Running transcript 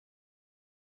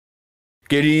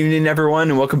Good evening, everyone,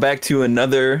 and welcome back to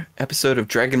another episode of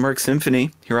Dragon Mark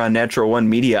Symphony here on Natural One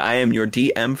Media. I am your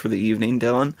DM for the evening,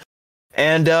 Dylan,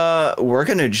 and we're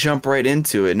going to jump right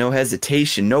into it. No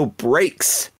hesitation, no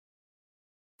breaks.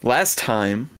 Last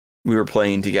time we were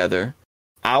playing together,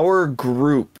 our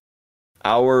group,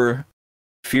 our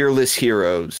fearless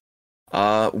heroes,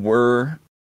 were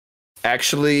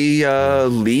actually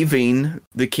leaving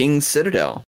the King's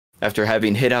Citadel after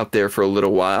having hid out there for a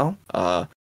little while.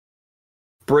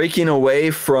 Breaking away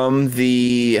from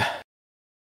the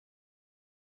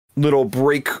little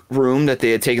break room that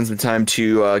they had taken some time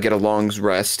to get a long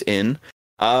rest in,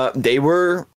 they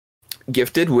were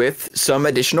gifted with some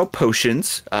additional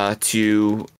potions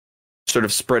to sort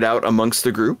of spread out amongst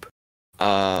the group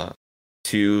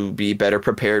to be better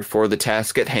prepared for the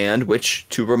task at hand, which,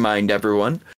 to remind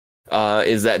everyone,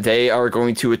 is that they are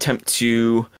going to attempt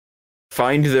to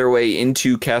find their way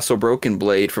into Castle Broken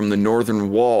Blade from the northern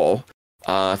wall,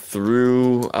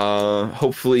 through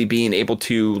hopefully being able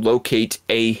to locate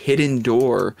a hidden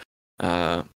door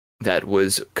that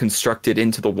was constructed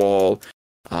into the wall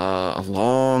a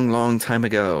long time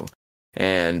ago.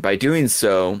 And by doing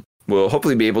so, we'll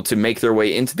hopefully be able to make their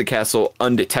way into the castle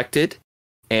undetected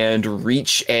and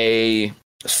reach a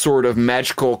sort of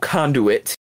magical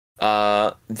conduit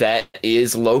that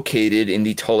is located in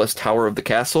the tallest tower of the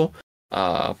castle.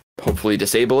 Hopefully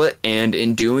disable it, and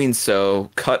in doing so,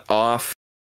 cut off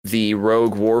the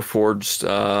rogue Warforged's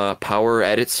power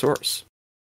at its source.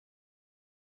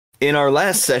 In our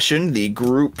last session, the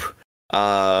group,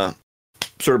 sort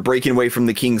of breaking away from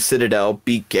the King's Citadel,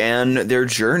 began their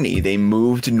journey. They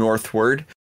moved northward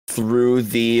through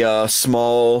the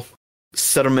small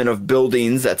settlement of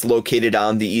buildings that's located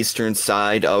on the eastern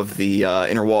side of the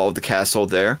inner wall of the castle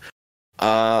there.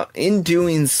 In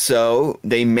doing so,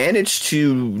 they managed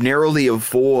to narrowly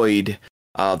avoid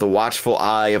the watchful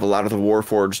eye of a lot of the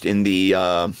Warforged in the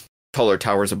taller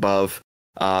towers above,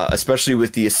 especially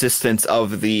with the assistance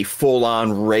of the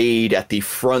full-on raid at the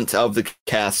front of the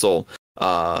castle,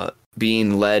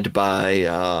 being led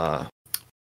by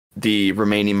the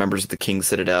remaining members of the King's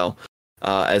Citadel,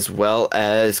 as well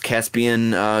as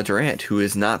Caspian Durant, who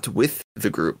is not with the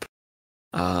group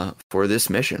for this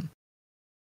mission.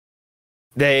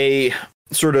 They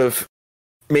sort of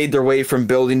made their way from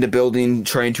building to building,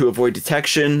 trying to avoid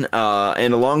detection,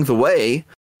 and along the way,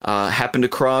 happened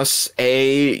across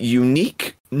a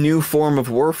unique new form of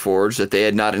Warforged that they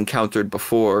had not encountered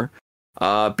before,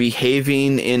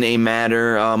 behaving in a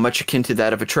manner much akin to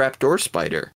that of a trapdoor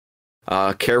spider.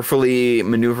 Carefully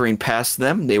maneuvering past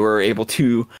them, they were able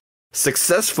to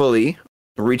successfully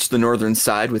reach the northern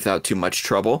side without too much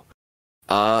trouble.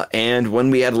 And when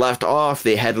we had left off,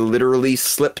 they had literally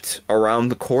slipped around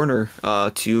the corner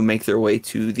to make their way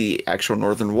to the actual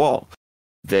northern wall.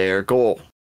 Their goal.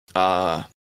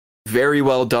 Very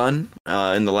well done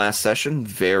in the last session.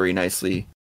 Very nicely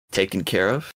taken care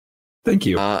of. Thank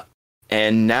you.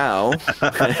 And now,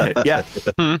 yeah,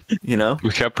 you know. We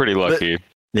got pretty lucky.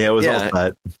 Yeah, it was all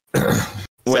set.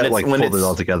 Pulled it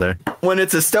all together. When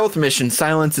it's a stealth mission,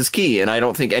 silence is key, and I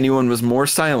don't think anyone was more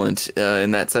silent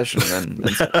in that session than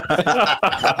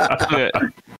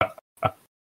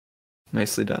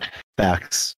Nicely done.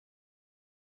 Facts.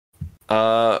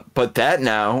 But that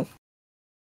now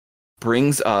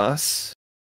brings us...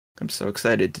 I'm so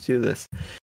excited to do this.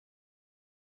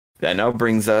 That now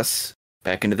brings us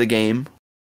back into the game.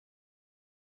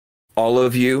 All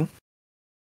of you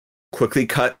quickly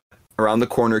cut around the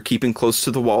corner, keeping close to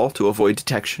the wall to avoid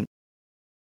detection.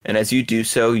 And as you do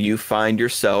so, you find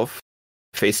yourself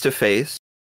face to face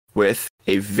with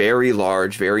a very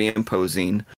large, very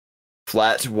imposing,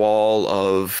 flat wall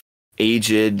of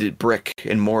aged brick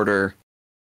and mortar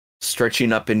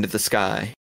stretching up into the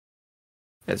sky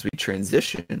as we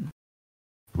transition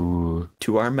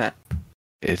to our map.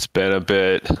 It's been a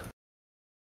bit.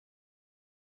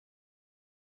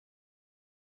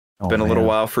 Been a little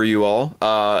while for you all.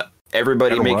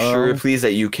 Everybody make sure, please,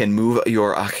 that you can move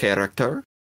your character.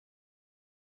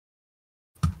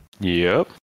 Yep.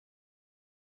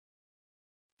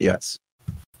 Yes.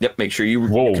 Yep, make sure you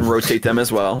can rotate them as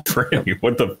well. Franny,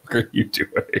 what the fuck are you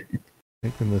doing?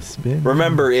 Making the spin.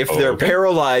 Remember, if they're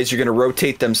paralyzed, you're going to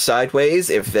rotate them sideways.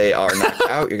 If they are knocked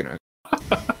out, you're going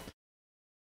to...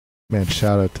 Man,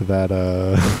 shout out to that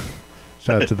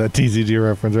shout out to that TCG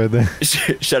reference right there.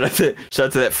 shout out to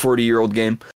that 40-year-old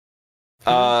game.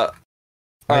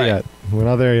 Not yet. We're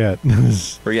not there yet.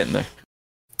 We're getting there.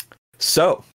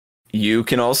 So, you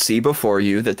can all see before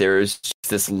you that there is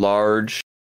this large,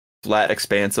 flat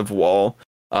expanse of wall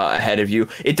ahead of you.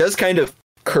 It does kind of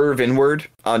curve inward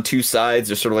on two sides.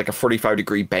 There's sort of like a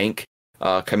 45-degree bank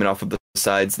coming off of the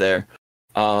sides there.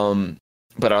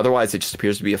 But otherwise, it just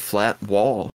appears to be a flat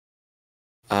wall.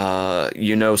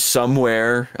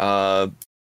 Somewhere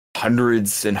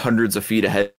hundreds and hundreds of feet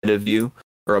ahead of you,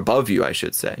 or above you, I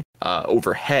should say,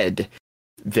 overhead,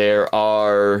 there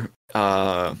are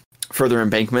further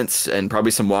embankments and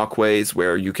probably some walkways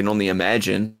where you can only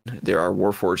imagine there are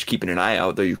Warforged keeping an eye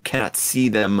out, though you cannot see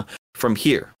them from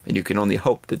here, and you can only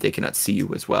hope that they cannot see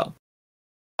you as well.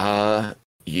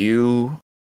 You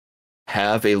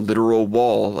have a literal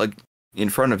wall in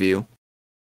front of you.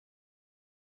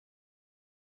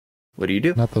 What do you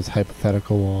do? Not those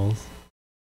hypothetical walls.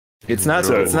 It's not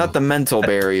the mental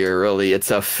barrier, really. It's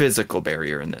a physical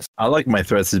barrier in this. I like my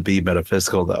threats to be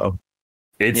metaphysical, though.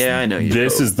 I know you.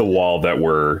 This is the wall that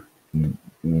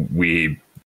we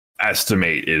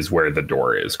estimate is where the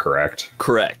door is, correct?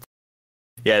 Correct.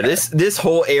 Yeah, this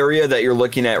whole area that you're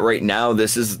looking at right now,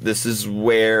 this is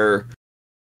where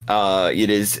it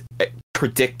is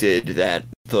predicted that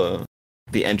the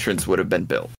entrance would have been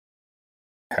built.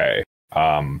 Okay.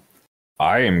 I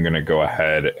am gonna go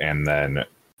ahead and then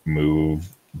move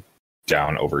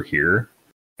down over here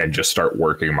and just start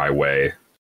working my way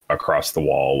across the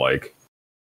wall, like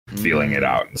feeling it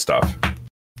out and stuff.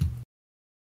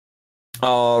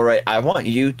 All right, I want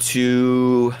you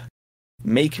to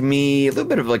make me a little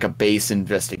bit of like a base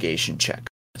investigation check.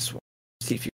 This one.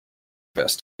 See if you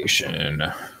Investigation.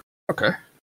 Okay.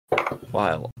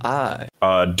 While I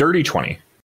dirty 20.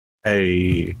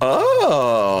 Hey.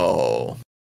 Oh.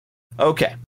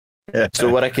 Okay. So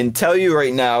what I can tell you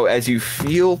right now, as you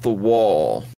feel the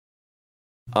wall,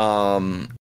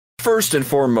 first and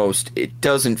foremost, it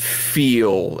doesn't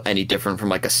feel any different from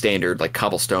like a standard like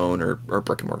cobblestone or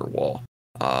brick and mortar wall.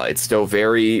 It's still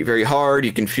very, very hard.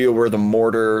 You can feel where the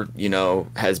mortar,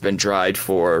 has been dried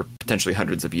for potentially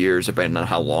hundreds of years, depending on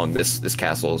how long this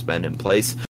castle has been in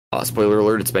place. Spoiler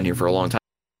alert, it's been here for a long time.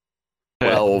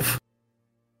 12.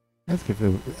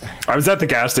 I was at the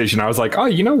gas station. I was like, oh,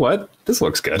 you know what? This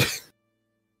looks good.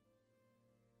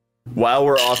 While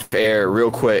we're off air, real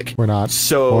quick. We're not.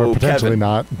 So, or potentially Kevin,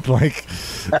 not.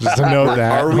 Just to note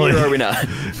that. Are we or are we not?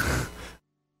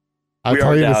 I'll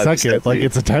tell you in a second. Like,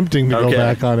 it's attempting to go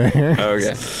back on air.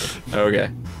 Okay.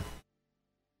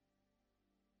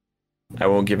 I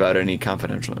won't give out any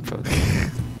confidential info.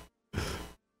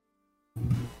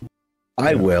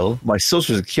 I will. My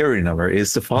social security number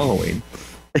is the following.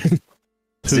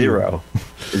 0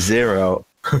 0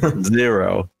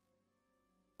 0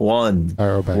 1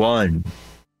 1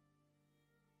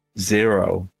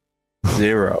 0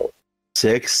 0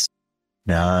 6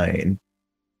 9.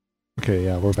 Okay,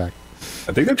 yeah, we're back.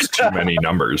 I think that's too many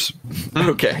numbers.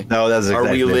 Okay. No, that's exactly.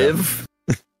 Are we live?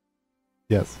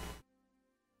 Yes.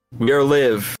 We are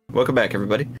live. Welcome back,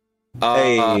 everybody.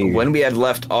 Hey. When we had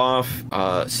left off,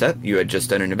 Seth, you had just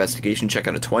done an investigation check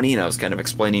on a 20, and I was kind of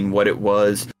explaining what it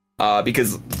was.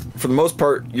 Because for the most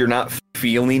part, you're not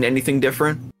feeling anything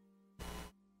different.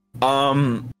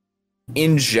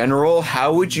 In general,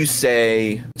 how would you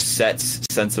say Seth's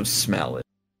sense of smell is?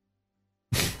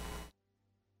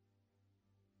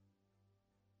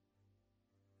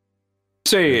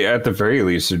 Say at the very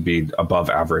least it'd be above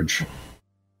average,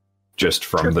 just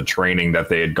from the training that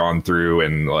they had gone through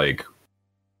and like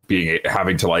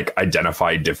having to like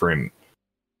identify different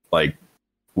like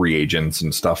reagents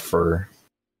and stuff for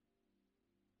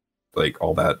like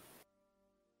all that.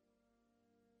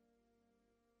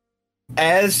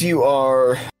 As you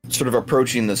are sort of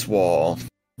approaching this wall,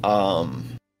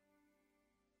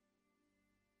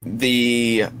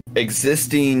 the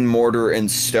existing mortar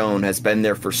and stone has been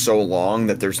there for so long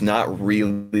that there's not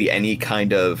really any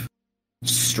kind of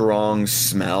strong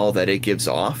smell that it gives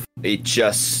off.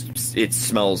 It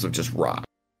smells of just rock.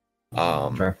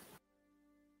 Okay.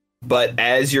 But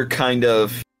as you're kind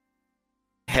of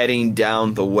heading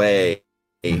down the way,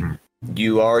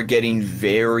 you are getting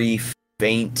very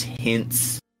faint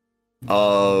hints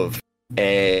of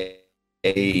a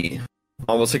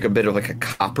almost like a bit of like a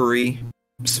coppery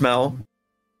smell.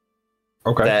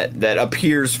 Okay. That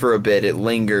appears for a bit, it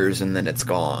lingers, and then it's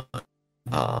gone.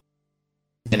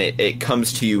 And it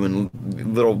comes to you in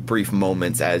little brief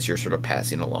moments as you're sort of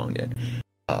passing along it.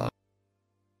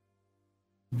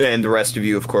 And the rest of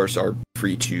you, of course, are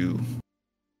free to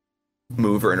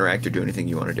move or interact or do anything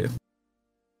you want to do.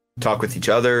 Talk with each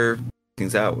other,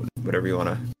 things out, whatever you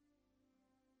want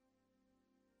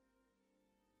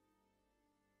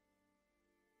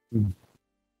to.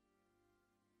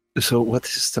 So what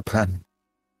is the plan?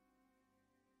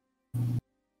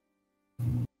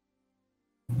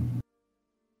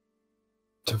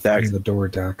 To find the door,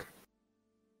 Dak.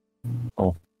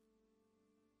 Oh.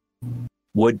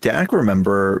 Would Dak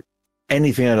remember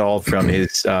anything at all from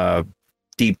his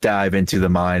deep dive into the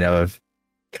mind of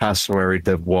Cassowary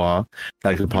Devoir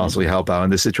that could possibly help out in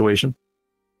this situation?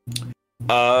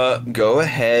 Go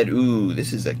ahead. Ooh,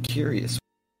 this is a curious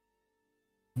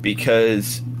one.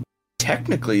 Because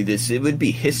technically it would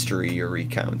be history you're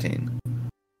recounting.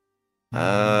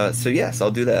 So yes,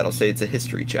 I'll do that. I'll say it's a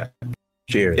history check.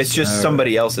 Cheers. It's just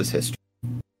somebody else's history.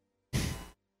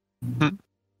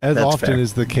 As That's often fair.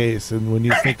 is the case, and when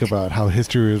you think about how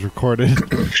history is recorded,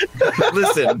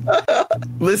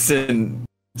 Listen,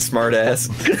 smartass.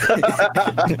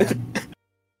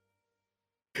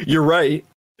 You're right.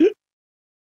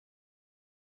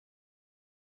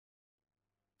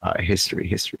 History.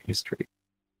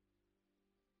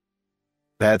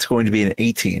 That's going to be an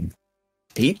 18.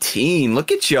 18.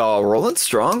 Look at y'all rolling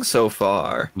strong so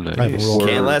far. Nice. rolled-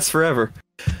 Can't last forever.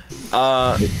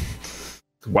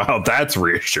 Wow, that's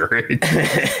reassuring.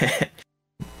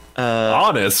 uh,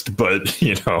 Honest, but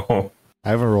you know. I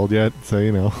haven't rolled yet, so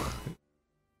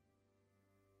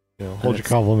hold your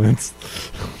compliments.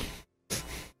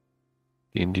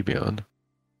 D&D Beyond.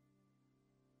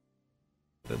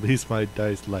 At least my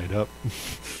dice light up.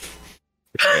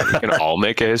 We can all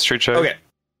make a history check. okay.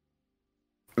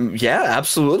 Yeah,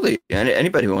 absolutely.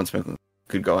 Anybody who wants to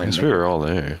could go I in. guess we were all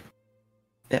there.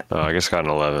 Yeah. Oh, I guess got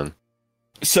an 11.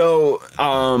 So,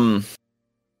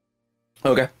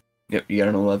 okay. Yep, you got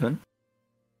an 11.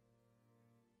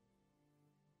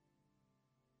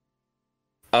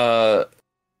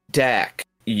 Dak,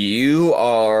 you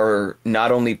are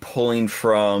not only pulling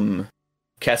from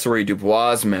Cassowary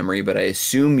Dubois' memory, but I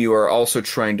assume you are also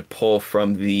trying to pull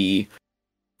from the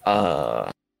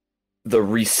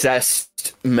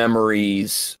recessed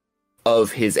memories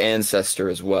of his ancestor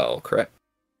as well, correct?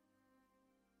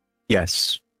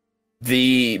 Yes.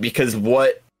 Because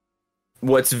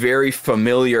what's very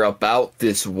familiar about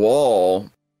this wall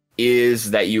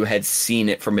is that you had seen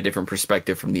it from a different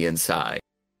perspective from the inside.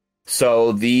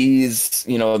 So these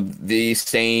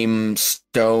same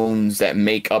stones that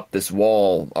make up this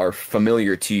wall are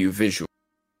familiar to you visually.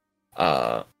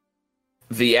 The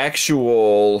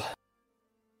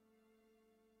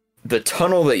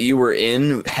tunnel that you were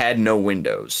in had no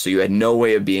windows, so you had no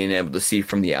way of being able to see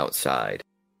from the outside.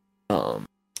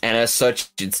 And as such,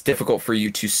 it's difficult for you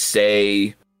to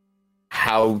say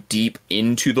how deep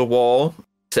into the wall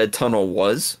said tunnel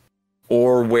was,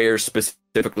 or where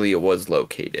specifically it was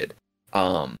located.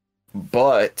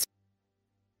 But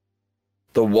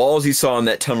the walls you saw in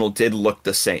that tunnel did look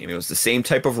the same. It was the same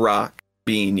type of rock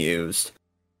being used.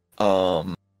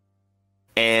 And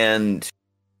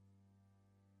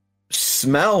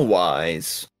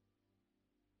smell-wise,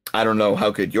 I don't know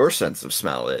how good your sense of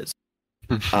smell is.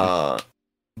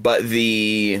 But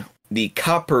the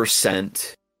copper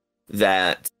scent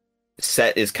that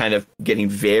Set is kind of getting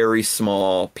very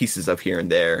small pieces of here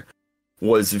and there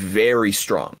was very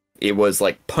strong. It was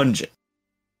like pungent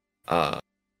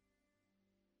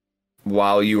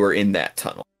while you were in that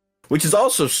tunnel, which is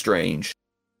also strange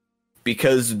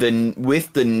because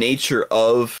with the nature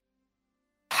of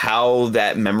how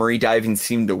that memory diving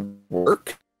seemed to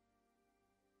work,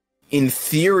 in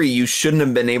theory, you shouldn't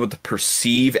have been able to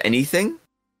perceive anything,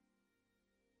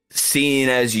 seeing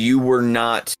as you were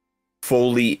not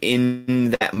fully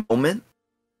in that moment.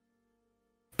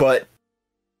 But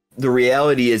the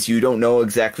reality is you don't know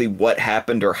exactly what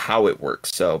happened or how it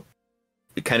works, so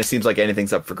it kind of seems like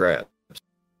anything's up for grabs.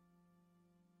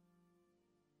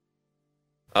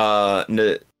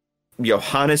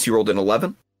 Johannes, you rolled an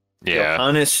 11. Yeah.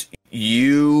 Johannes,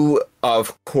 you,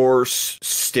 of course,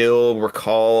 still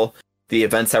recall the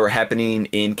events that were happening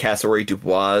in Cassowary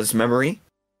Dubois' memory.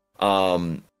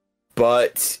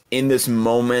 But in this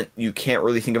moment, you can't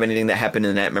really think of anything that happened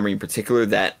in that memory in particular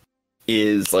that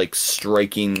is like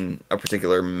striking a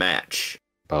particular match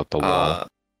About the wall.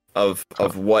 of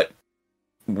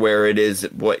where it is,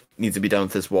 what needs to be done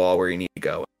with this wall, where you need to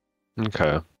go.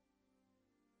 Okay.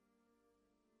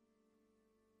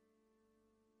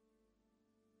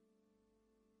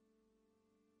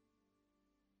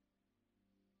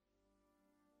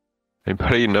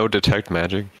 Anybody know detect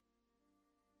magic?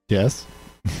 Yes.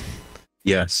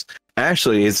 Yes.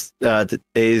 Actually, is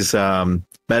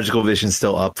magical vision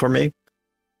still up for me?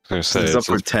 I was gonna It's say, up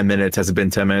for 10 minutes. Has it been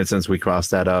 10 minutes since we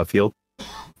crossed that field?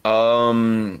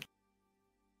 Oh,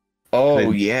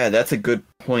 yeah, that's a good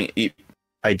point.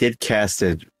 I did cast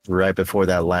it right before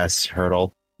that last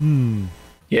hurdle.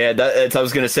 Yeah, that's I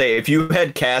was gonna say. If you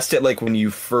had cast it like when you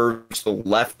first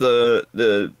left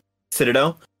the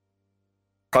Citadel,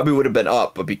 probably would have been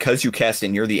up. But because you cast it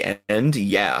near the end,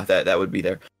 yeah, that would be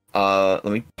there. Let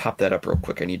me pop that up real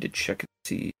quick. I need to check and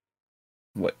see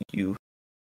what you.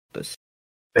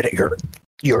 Vinegar.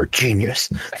 You're a genius.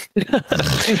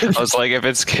 I was like, if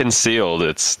it's concealed,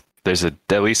 there's at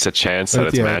least a chance that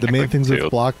it's magic. The main things it's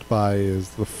concealed. blocked by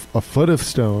is a foot of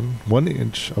stone, 1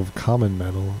 inch of common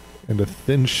metal, and a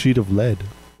thin sheet of lead,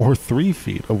 or 3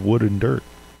 feet of wood and dirt.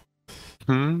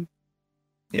 Hmm?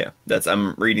 Yeah,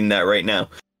 I'm reading that right now.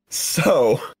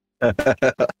 So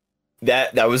that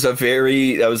was a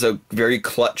very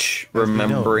clutch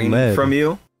remembering lead. from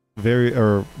you.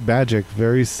 Magic,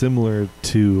 very similar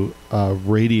to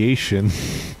radiation.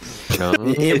 No.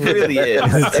 It really is.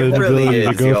 It's It an really ability to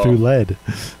is, go y'all. through lead.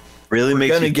 Really We're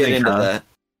makes gonna you get think, into huh? that.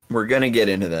 We're gonna get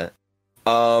into that.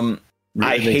 Really I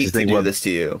makes you hate to think do what this to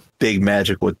you. big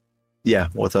magic would. Yeah,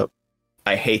 what's up?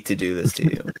 I hate to do this to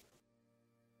you.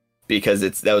 Because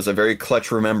that was a very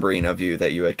clutch remembering of you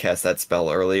that you had cast that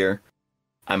spell earlier.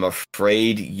 I'm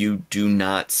afraid you do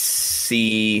not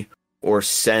see or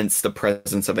sense the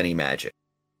presence of any magic.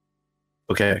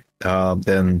 Okay.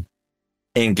 Then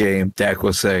in game, Dak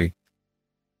will say,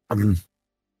 I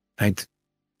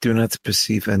do not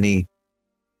perceive any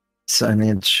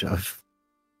signage of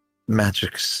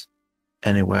magics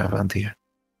anywhere around here.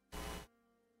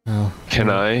 Well, Can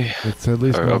I? It's at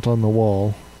least not on the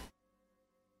wall.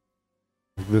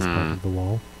 Like this part Hmm. of the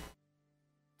wall.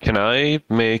 Can I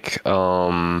make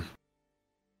Can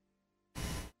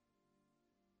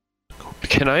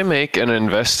I make an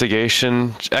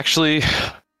investigation? Actually,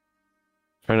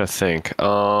 trying to think.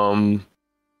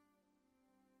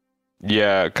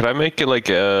 Yeah, could I make it like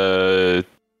a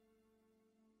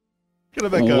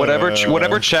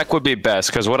whatever check would be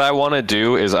best? Because what I want to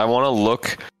do is I want to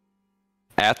look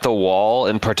at the wall,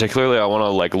 and particularly I want to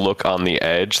like look on the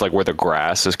edge, like where the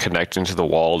grass is connecting to the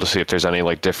wall, to see if there's any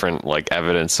like different like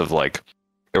evidence of like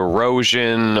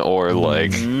erosion or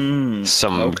like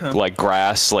some okay. like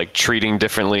grass like treating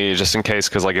differently, just in case,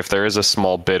 because like if there is a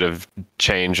small bit of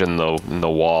change in the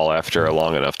wall after a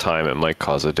long enough time, it might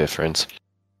cause a difference.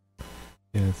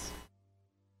 Yes.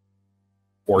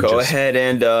 Or Go just ahead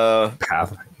and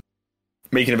path.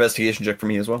 make an investigation check for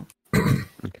me as well.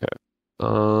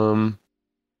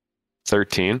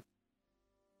 13.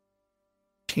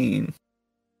 13.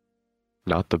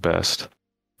 Not the best.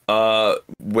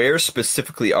 Where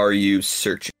specifically are you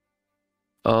searching?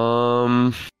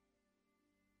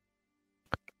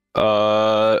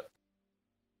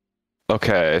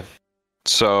 Okay.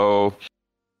 So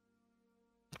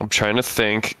I'm trying to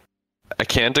think. I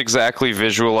can't exactly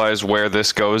visualize where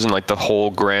this goes in like the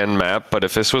whole grand map, but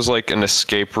if this was like an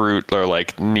escape route or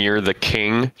like near the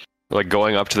king, like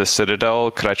going up to the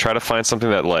citadel, could I try to find something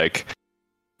that like,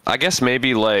 I guess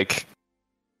maybe like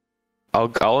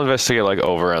I'll investigate like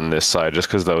over on this side, just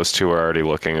because those two are already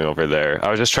looking over there. I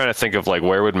was just trying to think of like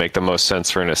where would make the most sense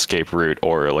for an escape route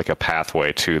or like a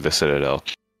pathway to the citadel.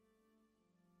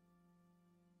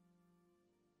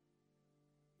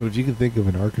 But if you can think of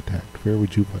an architect, where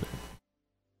would you put it?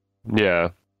 Yeah.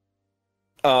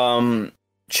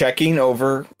 Checking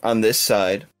over on this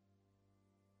side,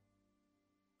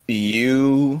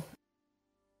 you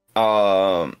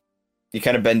kind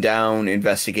of bend down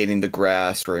investigating the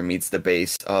grass where it meets the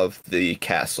base of the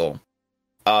castle.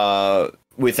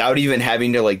 Without even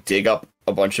having to like dig up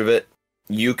a bunch of it,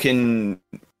 you're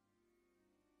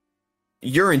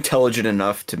intelligent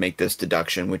enough to make this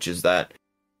deduction, which is that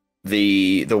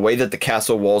the way that the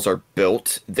castle walls are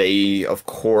built, they of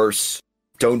course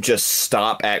don't just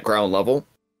stop at ground level.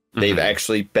 They've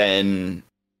actually been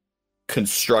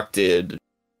constructed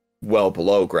well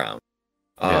below ground.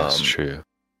 That's true.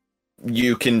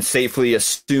 You can safely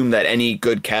assume that any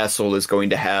good castle is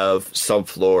going to have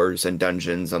subfloors and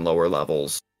dungeons and lower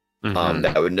levels.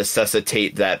 That would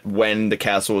necessitate that when the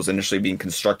castle was initially being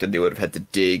constructed, they would have had to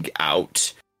dig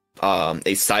out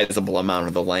a sizable amount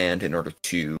of the land in order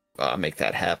to make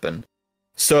that happen.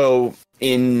 So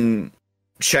in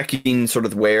checking sort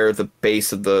of where the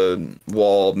base of the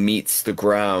wall meets the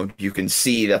ground, you can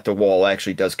see that the wall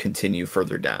actually does continue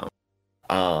further down.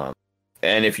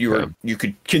 And if you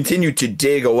could continue to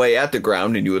dig away at the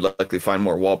ground and you would likely find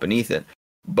more wall beneath it,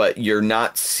 but you're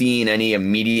not seeing any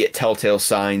immediate telltale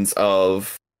signs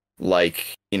of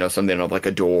like, something of like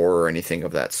a door or anything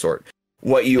of that sort.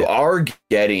 What you are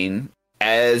getting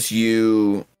as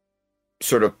you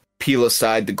sort of peel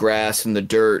aside the grass and the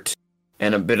dirt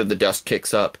and a bit of the dust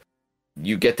kicks up,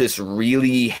 you get this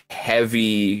really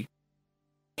heavy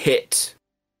hit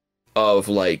of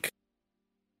like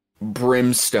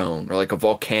brimstone or like a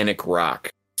volcanic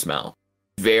rock smell.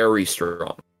 Very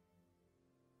strong.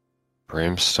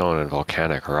 Brimstone and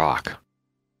volcanic rock.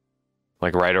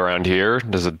 Like right around here?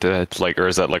 Does it like, or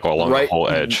is that like along the whole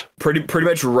edge? Pretty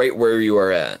much right where you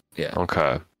are at. Yeah.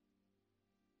 Okay.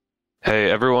 Hey,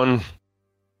 everyone.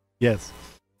 Yes.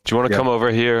 Do you want to Yeah. come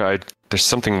over here? There's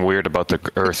something weird about the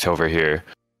earth over here.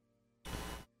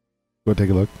 Go take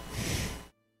a look.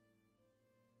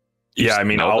 Yeah, I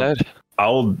mean, Smell that?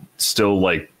 I'll still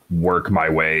like work my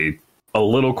way a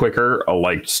little quicker,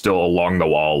 like still along the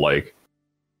wall, like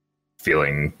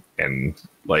feeling and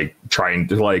like trying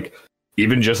to like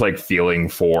even just like feeling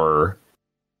for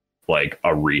like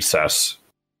a recess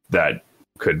that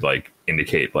could like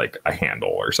indicate like a handle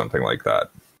or something like that.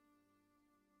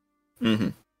 Mm-hmm.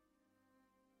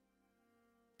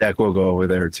 Deck will go over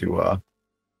there to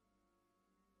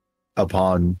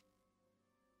upon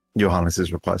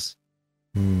Johannes's request.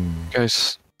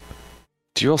 Guys,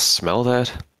 do you all smell that?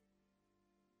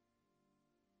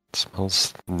 It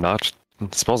smells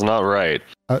not right.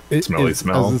 Smelly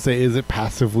smell. I was gonna say, is it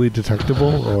passively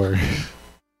detectable or?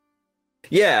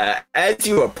 Yeah, as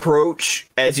you approach,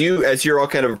 as you're all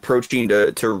kind of approaching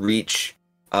to reach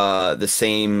the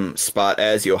same spot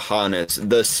as Johannes,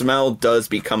 the smell does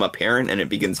become apparent and it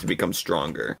begins to become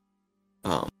stronger.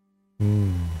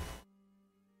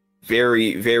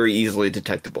 Very, very easily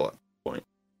detectable at this point.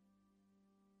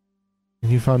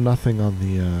 You found nothing on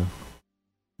the.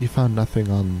 You found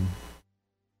nothing on.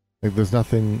 Like, there's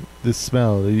nothing. This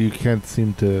smell, you can't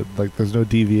seem to like. There's no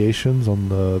deviations on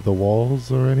the walls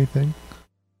or anything.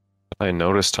 I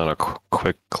noticed on a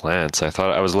quick glance. I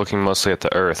thought I was looking mostly at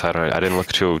the earth. I didn't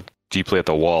look too deeply at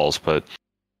the walls, but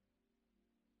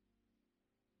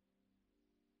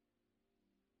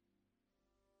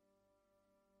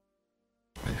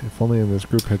If only in this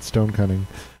group had stone cutting.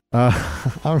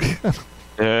 I'm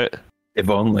yeah. If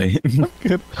only.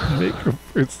 gonna make a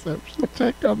perception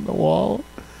check on the wall.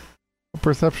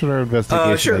 Perception or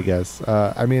investigation, Sure. I guess.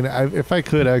 I mean, if I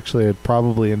could actually, I'd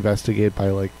probably investigate by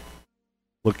like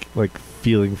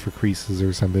feeling for creases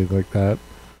or something like that.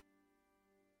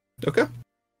 Okay.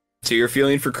 So you're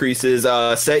feeling for creases.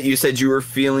 Set, you said you were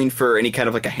feeling for any kind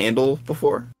of like a handle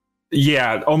before?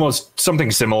 Yeah, almost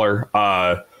something similar.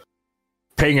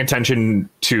 Paying attention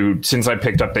to, since I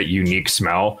picked up that unique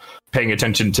smell, paying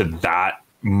attention to that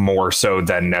more so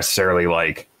than necessarily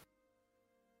like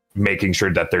making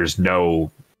sure that there's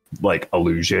no like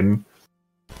illusion,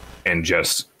 and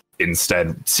just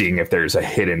instead seeing if there's a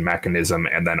hidden mechanism,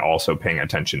 and then also paying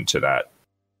attention to that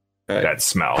Right. that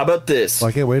smell. How about this? Well,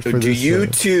 I can't wait for Do this. you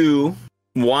two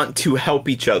want to help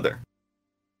each other?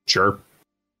 Sure.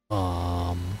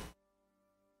 I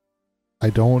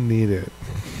don't need it.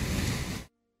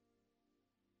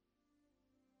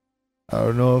 I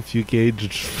don't know if you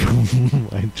gauged from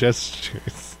my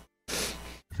gestures,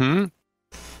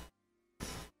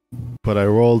 but I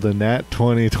rolled a nat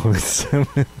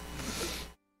 20/27.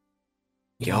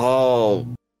 Y'all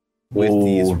with Whoa.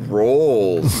 these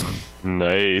rolls.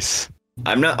 Nice.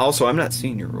 I'm not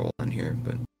seeing your roll on here,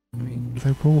 but I mean,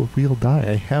 I roll a real die.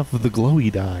 I have the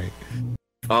glowy die.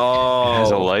 oh, It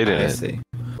has a light in I it. see.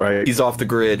 Right. He's off the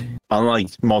grid.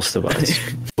 Unlike most of us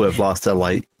who have lost that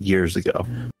light years ago.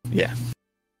 Yeah.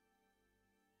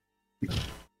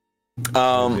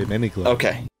 In any glow.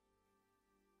 Okay.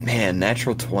 Man,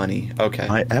 natural 20. Okay.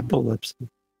 My epilepsy.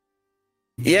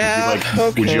 Yeah.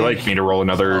 Would you okay. like me to roll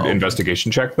another Oh.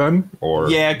 investigation check then? Or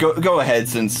Yeah, go ahead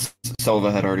since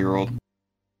Silva had already rolled.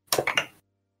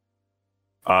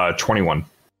 21.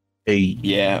 Hey,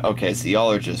 Yeah. Okay. So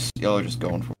y'all are just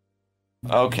going for.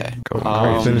 Okay.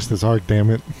 Alright, finish this arc, damn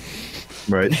it.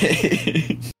 right.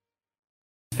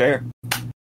 Fair.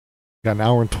 Got an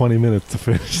hour and 20 minutes to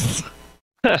finish.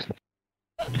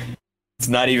 It's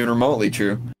not even remotely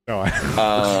true. No,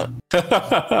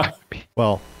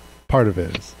 well, part of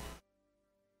it is.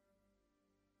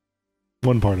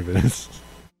 One part of it is.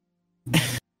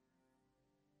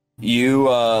 You,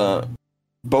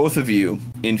 both of you,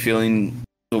 in feeling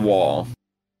the wall,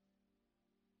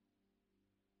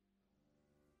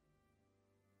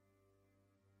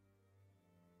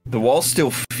 the wall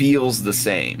still feels the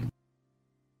same.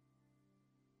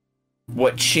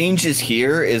 What changes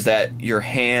here is that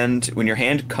when your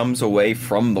hand comes away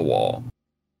from the wall,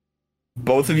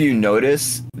 both of you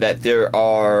notice that there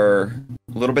are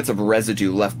little bits of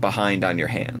residue left behind on your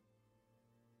hand.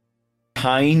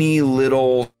 Tiny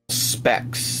little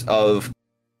specks of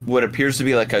what appears to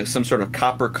be like some sort of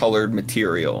copper-colored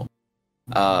material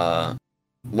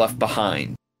left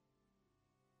behind.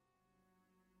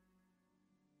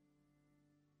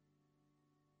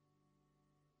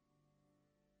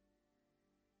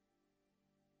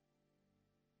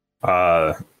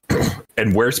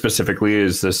 And where specifically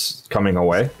is this coming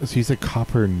away? So you said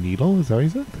copper needle? Is that what you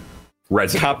said?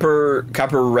 Resin. Copper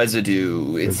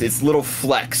residue. It's little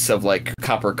flecks of like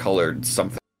copper-colored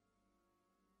something.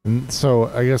 And so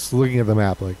I guess looking at the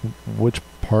map, like which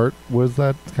part was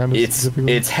that kind of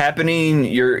specifically? It's happening.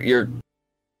 You're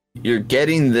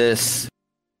getting this.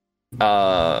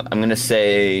 I'm gonna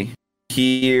say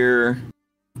here.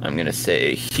 I'm gonna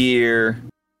say here.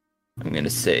 I'm gonna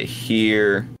say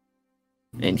here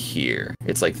and here.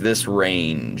 It's like this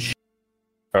range.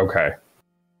 Okay.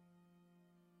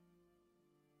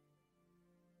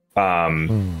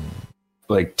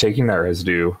 Like taking that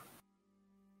residue,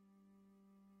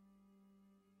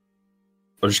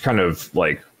 I'll just kind of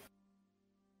like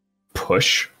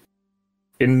push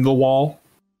in the wall.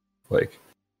 Like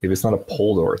maybe it's not a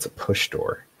pull door, it's a push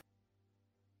door.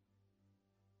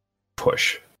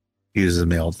 Push. He uses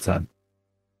me all the time.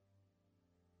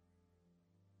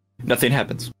 Nothing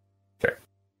happens. Okay.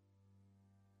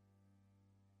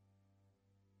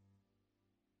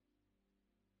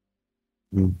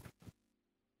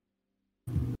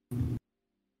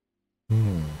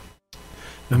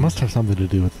 It must have something to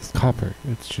do with this copper.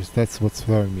 It's just that's what's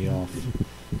throwing me off.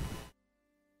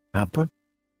 Copper?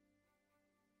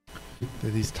 There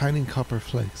are these tiny copper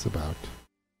flakes about.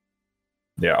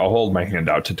 Yeah, I'll hold my hand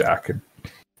out to Dak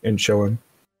and show him.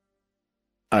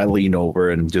 I lean over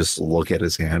and just look at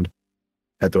his hand.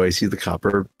 Do I see the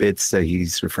copper bits that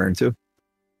he's referring to?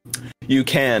 You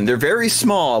can. They're very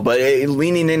small, but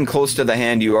leaning in close to the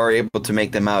hand, you are able to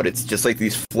make them out. It's just like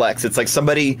these flecks. It's like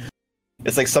somebody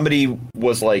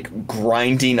was like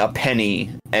grinding a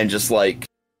penny and just like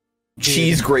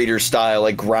cheese grater style,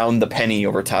 like ground the penny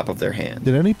over top of their hand.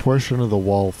 Did any portion of the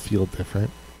wall feel different?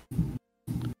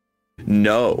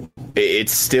 No, it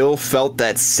still felt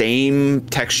that same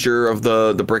texture of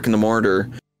the brick and the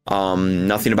mortar.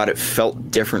 Nothing about it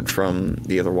felt different from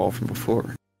the other wall from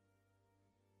before.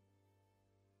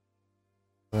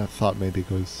 I thought maybe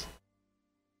because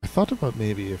I thought about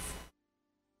maybe if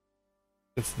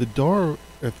the door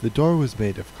was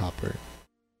made of copper,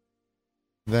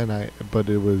 but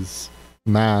it was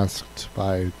masked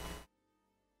by,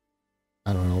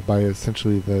 I don't know, by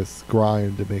essentially this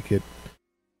grind to make it.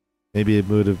 Maybe it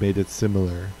would have made it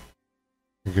similar.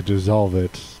 You could dissolve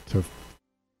it to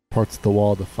parts of the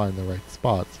wall to find the right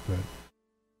spots, but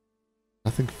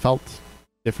nothing felt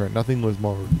different. Nothing was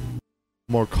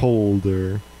more cold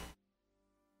or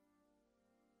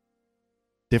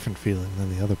different feeling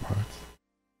than the other parts.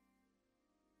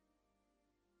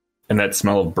 And that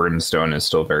smell of brimstone is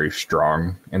still very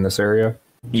strong in this area.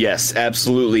 Yes,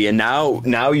 absolutely. And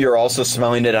now you're also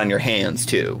smelling it on your hands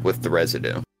too, with the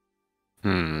residue.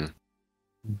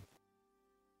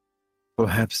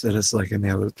 Perhaps that is like any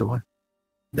other door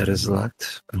that is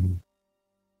locked.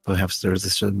 Perhaps there is a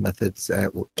certain method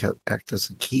that will act as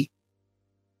a key.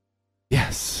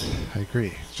 Yes, I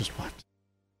agree. It's just what?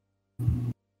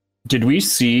 Did we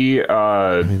see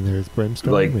I mean, there's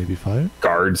brimstone, like maybe fire.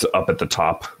 guards up at the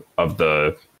top of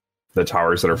the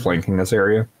towers that are flanking this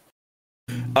area?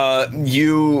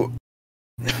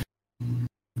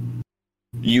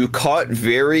 You caught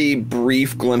very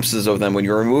brief glimpses of them when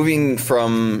you were moving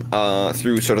from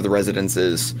through sort of the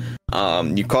residences.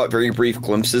 You caught very brief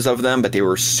glimpses of them, but they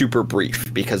were super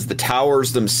brief because the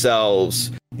towers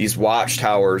themselves, these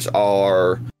watchtowers,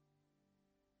 are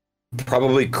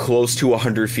probably close to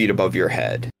 100 feet above your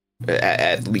head,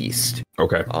 at least.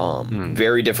 Okay.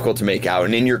 Very difficult to make out.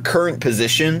 And in your current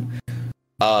position,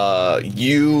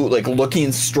 you like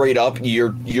looking straight up,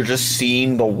 you're just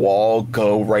seeing the wall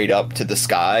go right up to the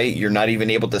sky. You're not even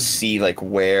able to see like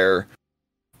where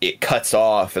it cuts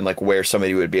off and like where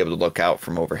somebody would be able to look out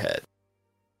from overhead.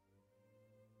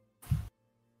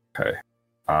 Okay.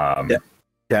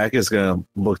 Dak is gonna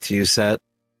look to you, Seth,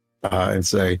 and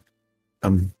say,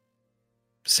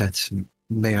 Seth,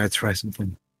 may I try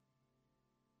something?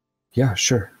 Yeah,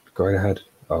 sure. Go right ahead.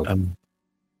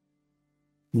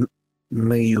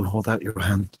 May you hold out your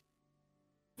hand?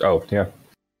 Oh, yeah.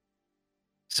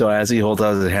 So as he holds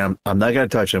out his hand, I'm not going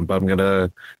to touch him, but I'm going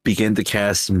to begin to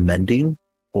cast mending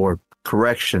or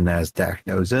correction, as Dak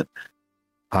knows it,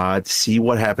 to see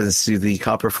what happens to the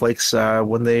copper flakes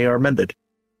when they are mended.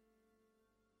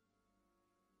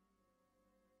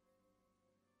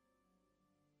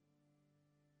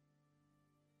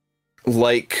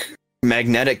 Like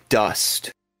magnetic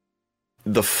dust,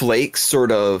 the flakes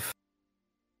sort of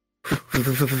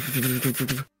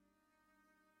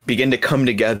begin to come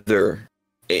together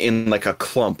in like a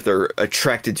clump. They're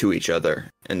attracted to each other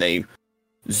and they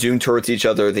zoom towards each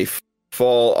other. They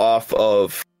fall off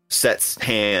of Set's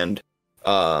hand,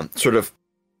 sort of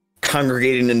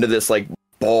congregating into this like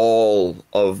ball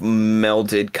of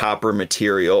melted copper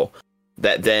material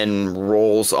that then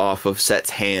rolls off of Set's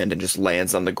hand and just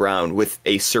lands on the ground with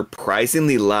a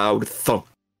surprisingly loud thump.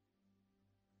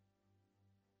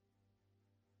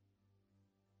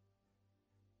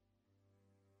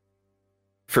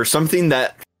 For something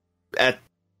that at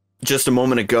just a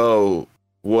moment ago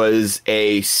was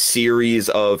a series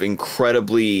of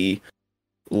incredibly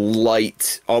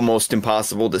light, almost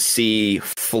impossible to see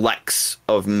flecks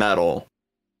of metal,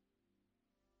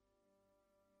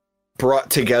 brought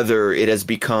together, it has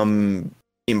become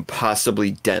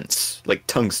impossibly dense, like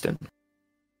tungsten.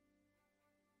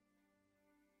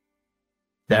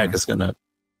 Dak is gonna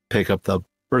pick up the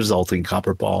resulting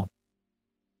copper ball.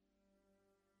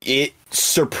 It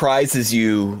surprises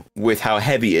you with how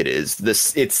heavy it is.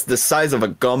 It's the size of a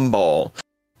gumball,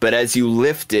 but as you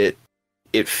lift it,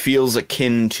 it feels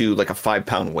akin to like a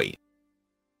 5-pound weight.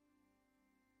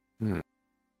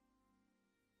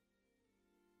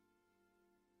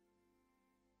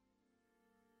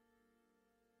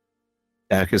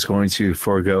 Dak is going to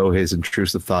forego his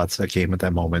intrusive thoughts that came at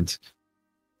that moment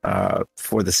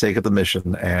for the sake of the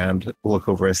mission and look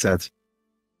over his set.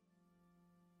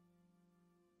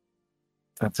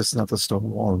 That is not the stone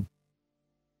wall.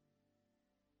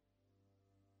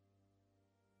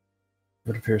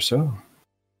 Would appear so.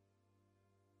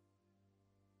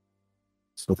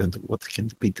 So then what can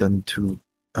be done to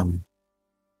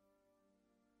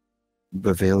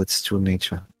reveal its true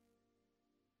nature?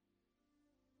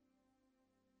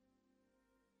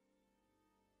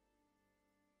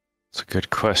 It's a good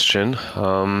question.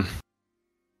 I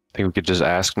think we could just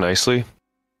ask nicely.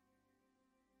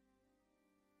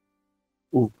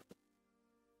 Ooh.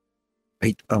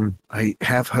 I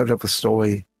have heard of a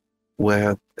story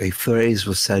where a phrase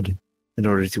was said in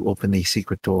order to open a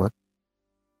secret door.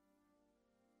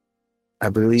 I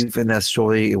believe in that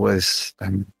story it was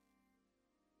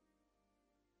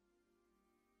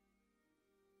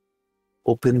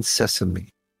open sesame.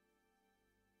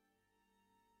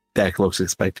 Dak looks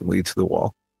expectantly to the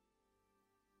wall.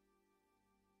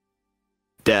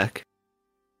 Dak.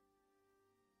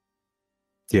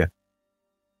 Yeah.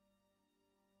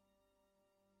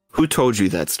 Who told you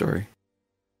that story?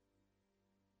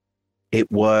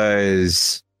 It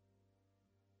was.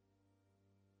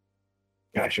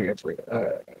 Gosh, I got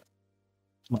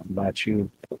not you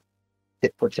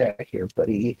hit for tech here,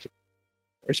 buddy.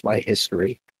 Where's my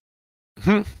history?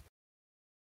 It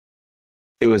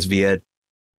was Viet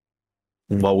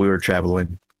while we were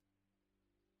traveling.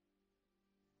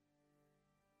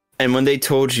 And when they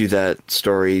told you that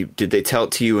story, did they tell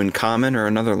it to you in common or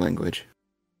another language?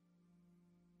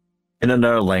 In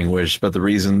another language, but the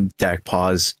reason Dak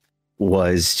paused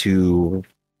was to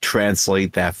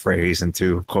translate that phrase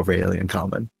into Corvallian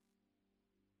common.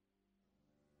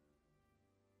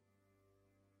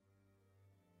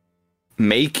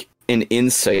 Make an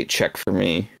insight check for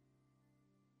me.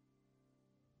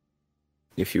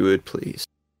 If you would, please.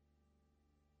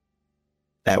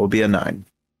 That would be a 9.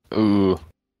 Ooh.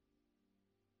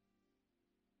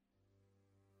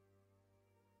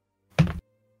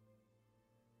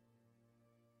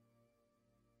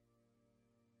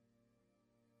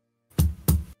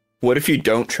 What if you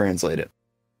don't translate it?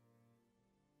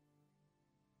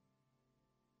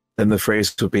 Then the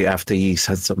phrase would be after ye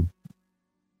said some.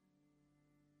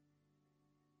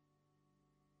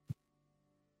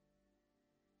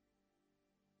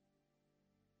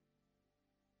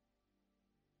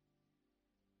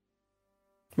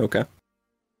 Okay.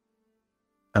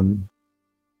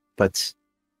 But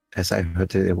as I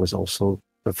heard it, it was also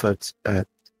referred.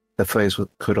 The phrase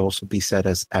could also be said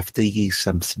as after ye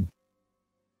Simpson.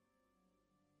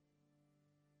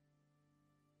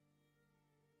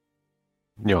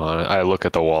 You know, I look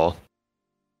at the wall,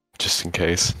 just in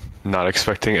case. Not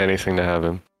expecting anything to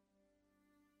happen.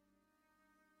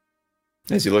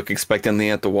 As you look expectantly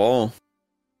at the wall,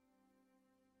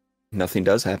 nothing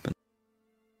does happen.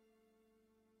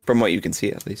 From what you can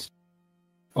see, at least.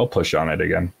 I'll push on it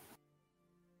again.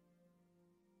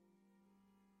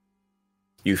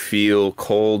 You feel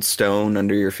cold stone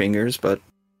under your fingers, but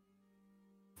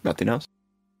nothing else.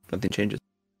 Nothing changes.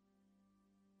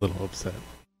 A little upset.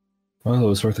 Well, it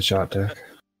was worth a shot, Dak.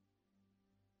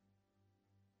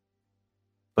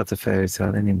 But the fairy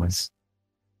tale anyways.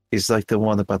 He's like the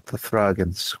one about the frog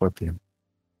and the scorpion.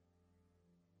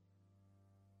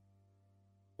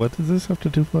 What does this have to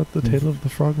do about the tale of the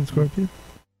frog and scorpion?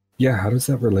 Yeah, how does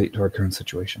that relate to our current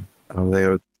situation? Oh, they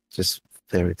are just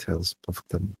fairy tales. Both of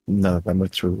them. None of them are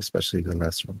true, especially the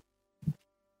last one.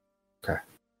 Okay.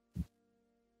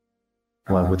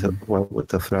 One with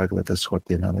the frog with the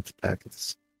scorpion on its back.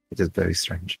 It is very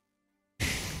strange.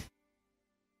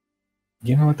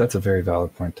 You know what? That's a very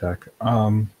valid point, Dak.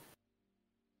 Oh,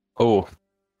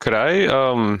 could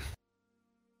I,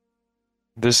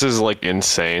 this is like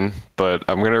insane, but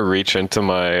I'm gonna reach into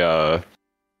my,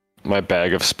 my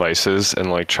bag of spices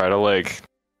and like try to like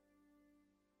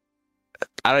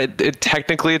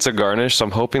Technically it's a garnish, so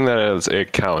I'm hoping that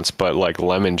it counts. But like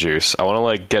lemon juice, I want to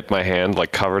like get my hand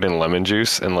like covered in lemon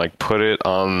juice and like put it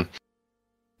on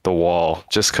the wall,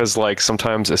 just because like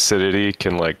sometimes acidity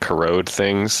can like corrode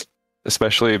things,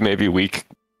 especially maybe weak.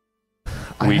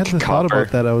 I hadn't thought copper.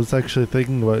 about that. I was actually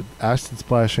thinking about acid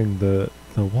splashing the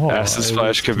wall. Acid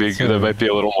splash could be good. That might be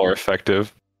a little more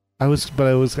effective. I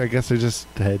guess I just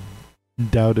had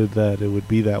doubted that it would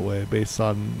be that way based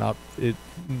on not it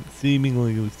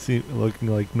seemingly looking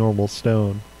like normal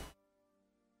stone.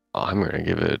 Oh, I'm gonna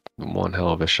give it one hell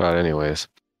of a shot, anyways.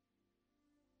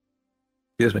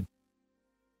 Excuse me.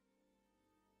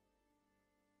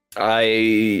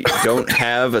 I don't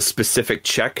have a specific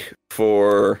check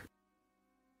for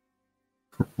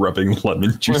Rubbing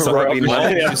lemon juice on rubbing a wall.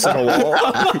 lemon juice on a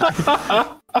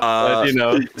wall.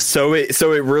 But, So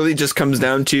it really just comes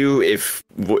down to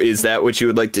is that what you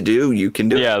would like to do? You can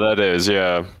do it. yeah, that is,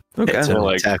 yeah. Okay. It's an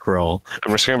like- attack roll.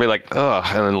 I'm just gonna be like, ugh,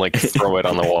 and then like throw it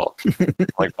on the wall,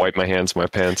 like wipe my hands, my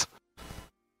pants.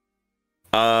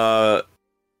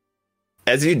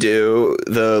 As you do,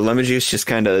 the lemon juice just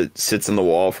kind of sits on the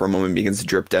wall for a moment, begins to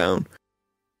drip down,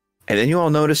 and then you all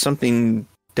notice something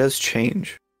does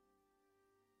change.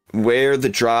 Where the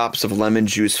drops of lemon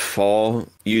juice fall,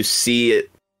 you see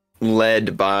it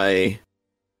led by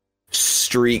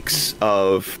streaks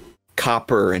of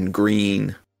copper and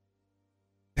green.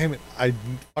 Damn it! I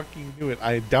fucking knew it.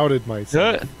 I doubted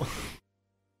myself.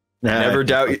 Never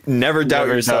doubt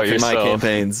yourself in my yourself.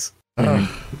 campaigns.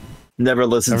 Never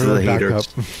listen to the Everyone back haters.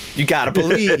 up. You gotta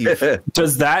believe.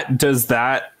 Does that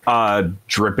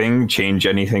dripping change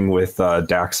anything with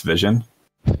Dak's vision?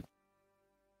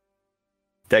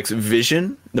 Dex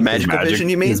vision, the magical vision.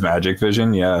 You mean, his magic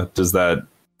vision? Yeah.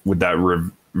 Would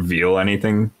that reveal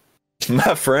anything?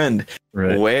 my friend?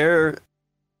 Right. Where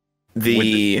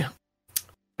the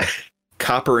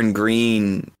copper and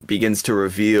green begins to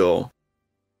reveal,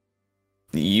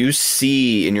 you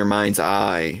see in your mind's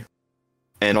eye,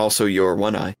 and also your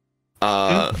one eye,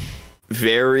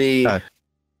 very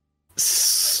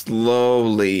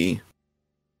slowly,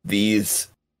 these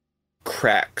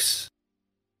cracks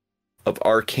of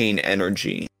arcane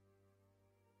energy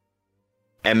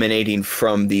emanating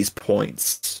from these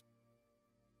points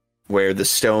where the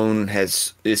stone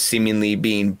is seemingly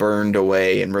being burned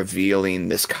away and revealing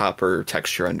this copper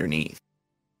texture underneath.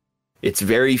 It's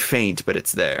very faint, but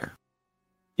it's there.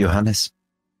 Johannes,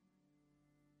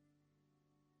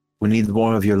 we need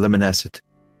more of your lemon acid.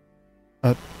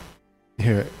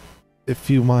 Here, if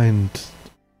you mind.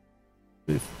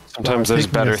 Sometimes there's Taking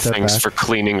a better step things back. for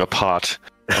cleaning a pot.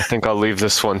 I think I'll leave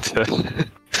this one to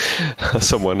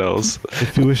someone else.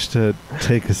 If you wish to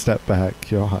take a step back,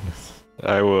 Johannes.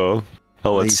 I will.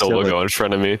 I'll let Please Solo do it. go in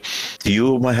front of me. Do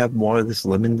you might have more of this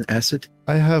lemon acid?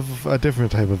 I have a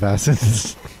different type of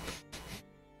acids.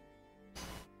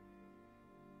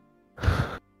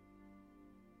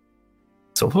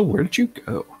 Silva, where did you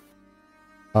go?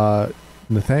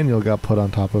 Nathaniel got put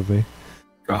on top of me.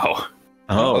 Oh,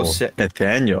 Oh, sick.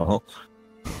 Nathaniel.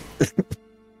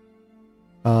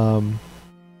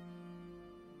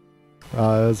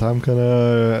 As I'm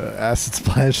gonna acid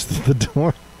splash through the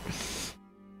door.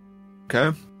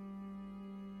 Okay.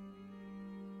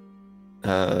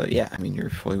 Yeah, I mean, you're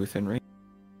fully within range.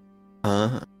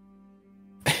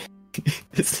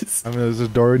 This is... I mean, does the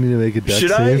door need to make a dex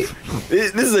Should I? save?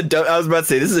 This is a dumb... I was about to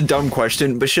say, this is a dumb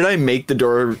question, but should I make the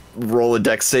door roll a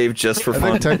dex save just for I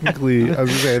fun? think technically, I was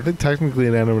gonna say, I think technically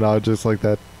inanimate like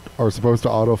that are supposed to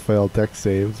auto-fail dex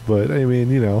saves, but I mean,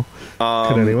 you know,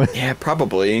 could anyway. Yeah,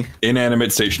 probably.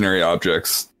 inanimate stationary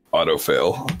objects auto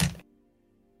fail.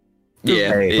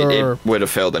 Yeah, Hey. it would have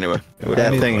failed anyway. It would've-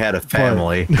 That thing had a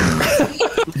family.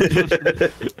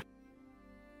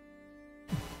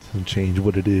 Doesn't change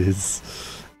what it is.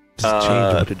 Just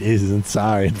change what it is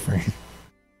inside, Frank.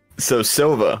 So,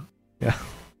 Silva. Yeah.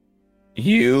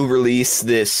 You release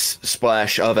this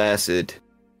splash of acid,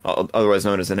 otherwise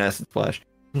known as an acid splash.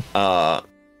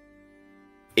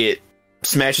 It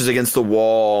smashes against the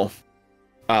wall.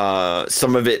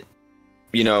 Some of it,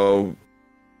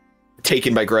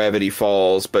 taken by gravity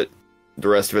falls, but the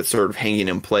rest of it sort of hanging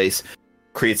in place.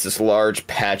 Creates this large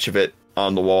patch of it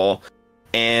on the wall.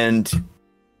 And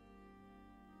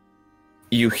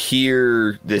you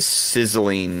hear this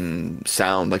sizzling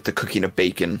sound like the cooking of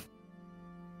bacon.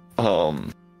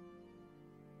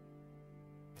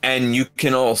 And you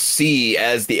can all see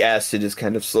as the acid is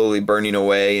kind of slowly burning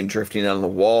away and drifting on the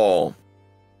wall,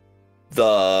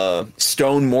 the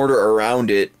stone mortar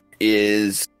around it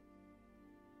is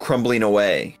crumbling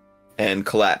away and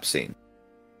collapsing,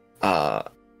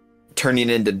 turning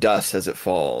into dust as it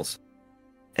falls.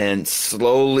 And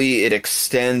slowly it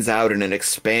extends out and it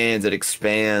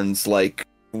expands like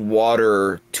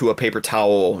water to a paper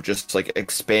towel, just like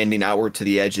expanding outward to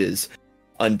the edges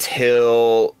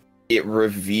until it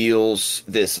reveals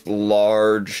this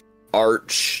large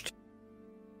arched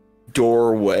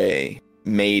doorway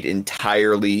made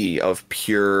entirely of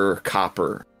pure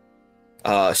copper.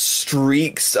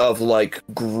 Streaks of like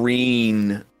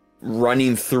green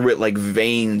running through it like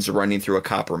veins running through a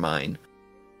copper mine.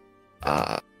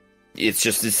 It's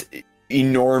just this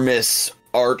enormous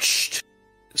arched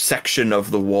section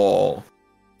of the wall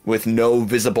with no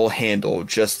visible handle,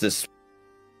 just this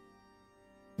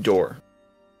door.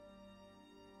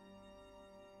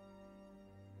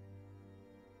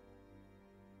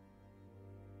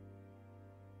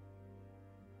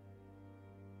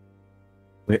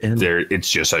 It's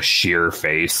just a sheer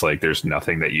face. Like there's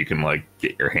nothing that you can like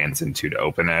get your hands into to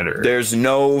open it. Or There's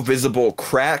no visible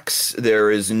cracks. There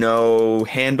is no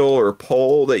handle or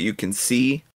pole that you can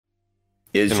see.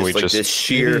 It's just like this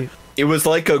sheer. It was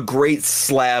like a great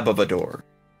slab of a door.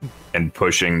 And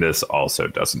pushing this also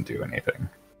doesn't do anything.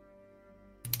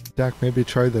 Dak, maybe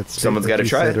try that. Someone's got to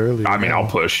try it. Earlier. I mean, I'll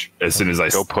push as soon as I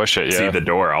Go push it. see Yeah. the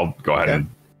door. I'll go ahead and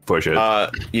push it.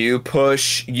 You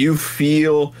push. You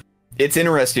feel. It's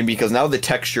interesting because now the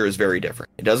texture is very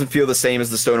different. It doesn't feel the same as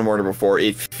the stone and mortar before.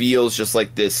 It feels just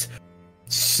like this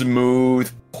smooth,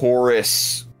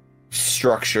 porous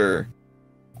structure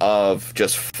of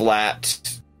just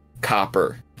flat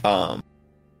copper.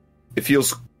 It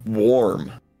feels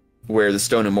warm where the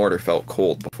stone and mortar felt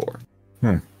cold before.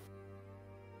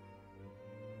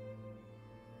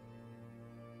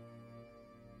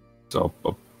 So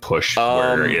a push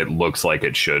where it looks like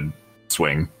it should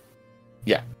swing.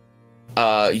 Yeah.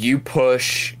 You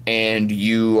push and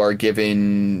you are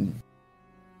given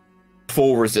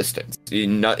full resistance.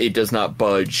 It does not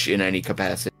budge in any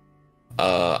capacity.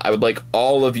 I would like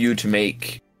all of you to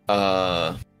make...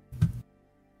 we'll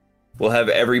have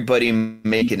everybody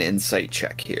make an insight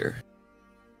check here.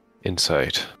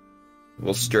 Insight.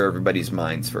 We'll stir everybody's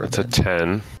minds for It's a bit.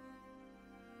 10.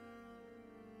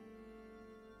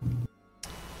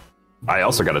 I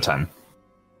also got a 10.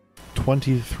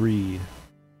 23.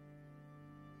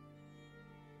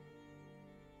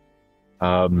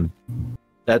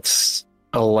 That's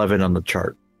 11 on the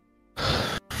chart.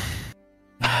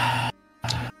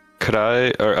 Could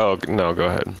I? Or oh no, go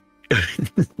ahead.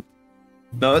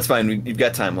 No, that's fine. You've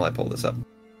got time while I pull this up.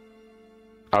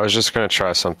 I was just gonna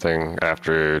try something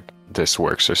after this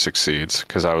works or succeeds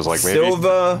because I was like maybe.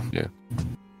 Silva, Yeah.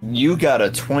 you got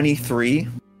a 23.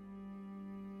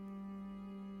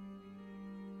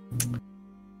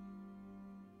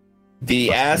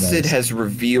 The acid has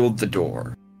revealed the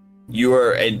door. You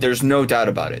are, and there's no doubt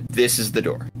about it. This is the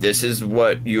door. This is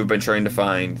what you've been trying to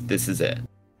find. This is it.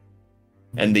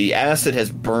 And the acid has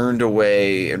burned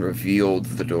away and revealed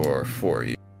the door for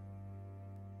you.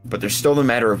 But there's still the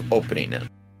matter of opening it.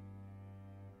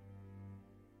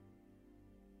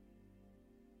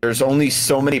 There's only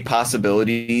so many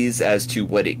possibilities as to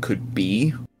what it could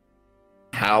be,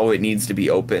 how it needs to be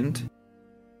opened.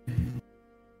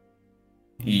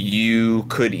 You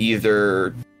could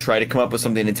either try to come up with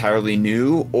something entirely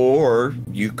new, or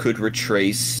you could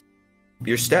retrace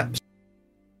your steps,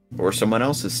 or someone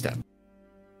else's step.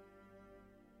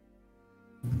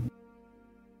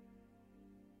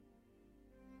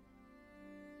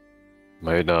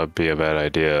 Might not be a bad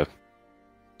idea.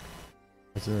 I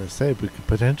was gonna say we could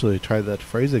potentially try that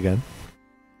phrase again.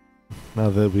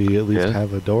 Now that we at least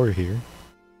have a door here.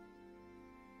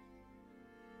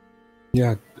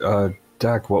 Yeah,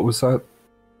 Dak, what was that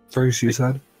phrase you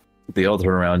said? They all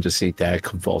turn around to see Dak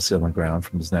convulsing on the ground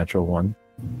from his natural one.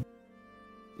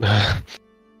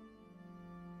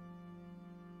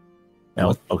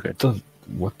 No? Okay.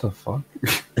 What the fuck?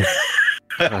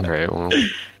 All right.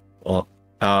 Well,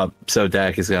 So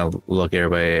Dak is gonna look at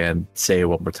everybody and say it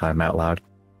one more time out loud.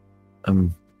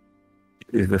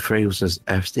 The phrase was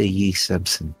after ye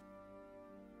Simpson.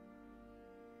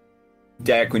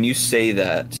 Dak, when you say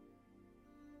that,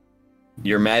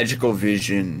 your magical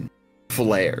vision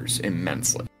flares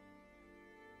immensely.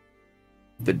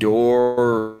 The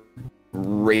door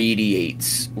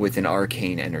radiates with an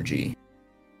arcane energy.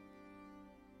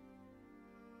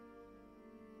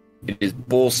 It is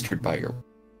bolstered by your...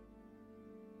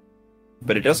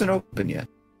 But it doesn't open yet.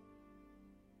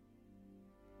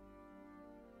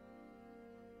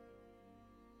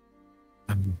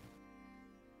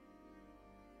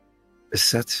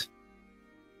 Is that...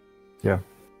 Yeah.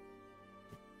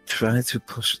 Try to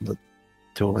push the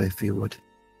door if you would.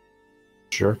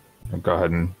 Sure. I'll go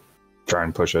ahead and try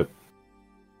and push it.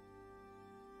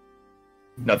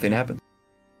 Nothing happens.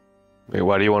 Wait,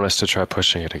 why do you want us to try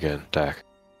pushing it again, Dak?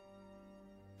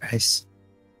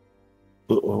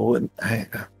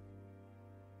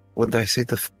 When I said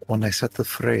the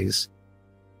phrase,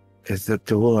 is the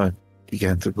door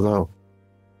began to glow.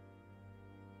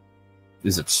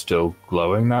 Is it still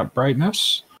glowing that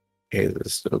brightness? It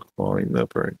is still glowing the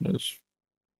brightness.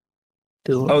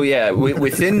 Oh yeah,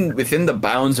 within the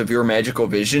bounds of your magical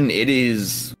vision, it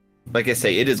is, like I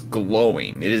say, it is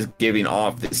glowing. It is giving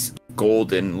off this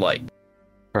golden light.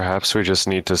 Perhaps we just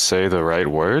need to say the right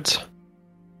words?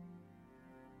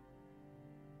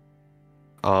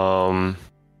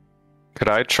 Could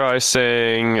I try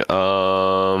saying,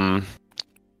 look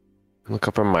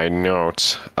up in my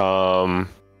notes. I'm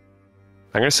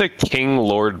gonna say King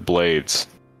Lord Blades.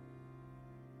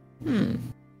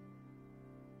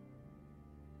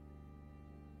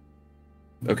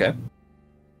 Okay.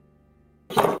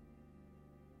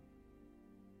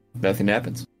 Nothing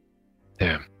happens.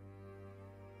 Damn.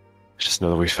 Just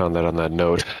know that we found that on that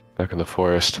note back in the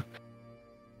forest.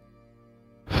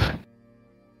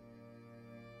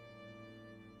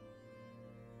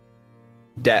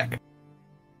 Dak,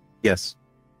 Yes.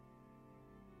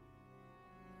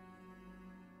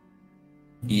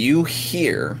 you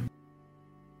hear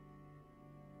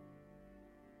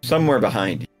somewhere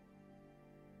behind you.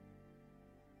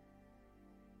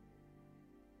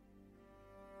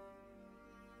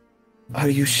 Are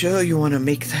you sure you want to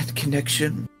make that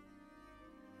connection?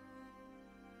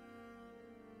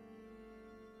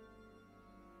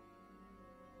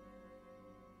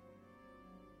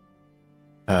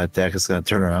 Dak is going to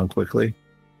turn around quickly.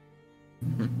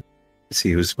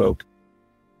 See who spoke.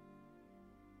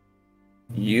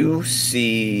 You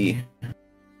see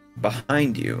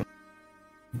behind you,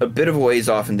 a bit of a ways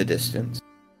off in the distance,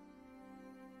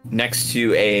 next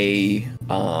to a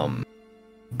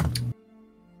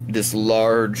this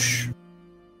large,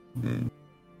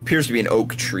 appears to be an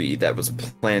oak tree that was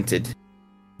planted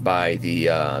by the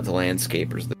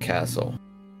landscapers of the castle.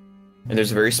 And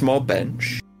there's a very small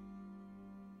bench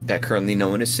that currently no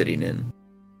one is sitting in.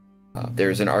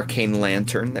 There's an arcane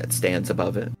lantern that stands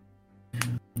above it.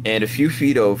 And a few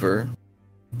feet over,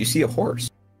 you see a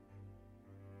horse.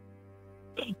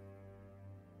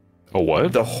 A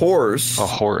what? The horse A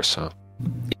horse, huh?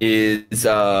 is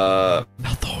Not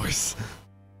the horse.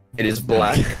 it is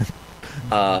black,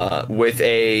 with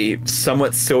a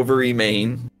somewhat silvery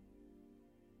mane.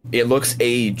 It looks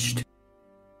aged.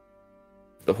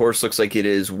 The horse looks like it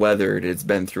is weathered. It's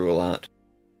been through a lot.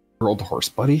 Your old horse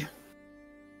buddy?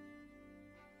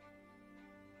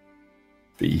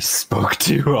 That you spoke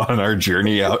to on our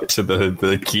journey out to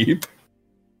the keep?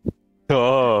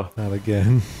 Oh, Not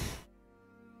again.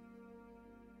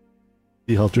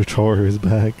 The Ultra Tor is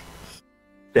back.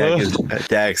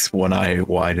 Dak's one eye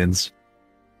widens.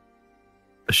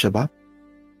 Shabab?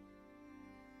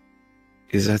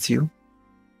 Is that you?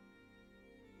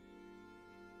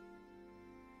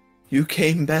 You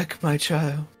came back, my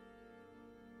child.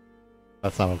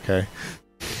 That's not okay.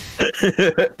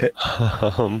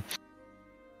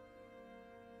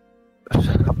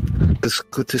 It's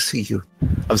good to see you.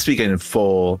 I'm speaking in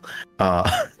full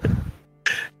Riedrin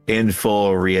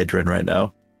right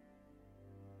now.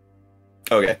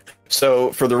 Okay.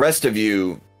 So for the rest of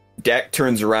you, Dak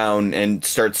turns around and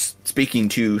starts speaking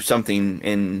to something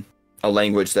in a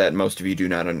language that most of you do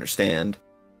not understand.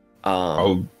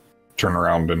 I'll turn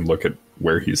around and look at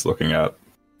where he's looking at.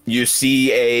 You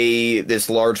see this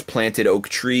large planted oak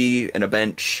tree and a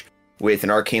bench with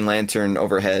an arcane lantern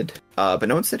overhead, but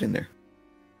no one's sitting there.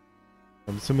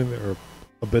 I'm assuming they're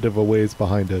a bit of a ways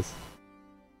behind us.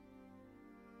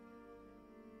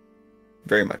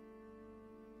 Very much.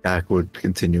 Dak would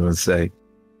continue and say,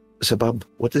 Shabab,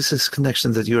 what is this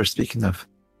connection that you are speaking of?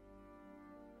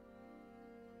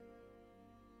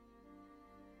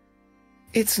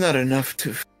 It's not enough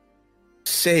to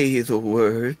say the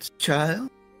words,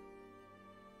 child.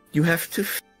 You have to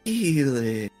feel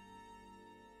it.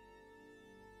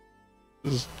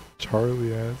 Just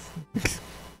Charlie ass.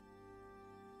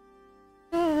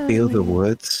 Feel the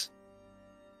words?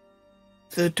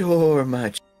 The door,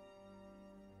 my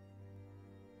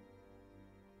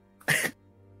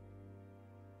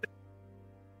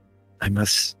I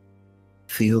must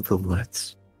feel the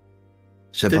words.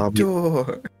 the Shabab,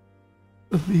 door.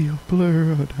 Leo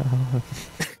blurred out.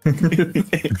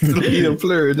 The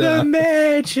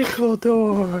magical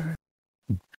door.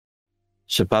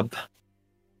 Shabab,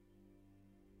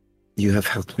 you have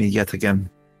helped me yet again.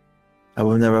 I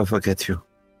will never forget you.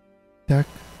 Dak,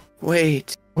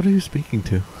 Wait. what are you speaking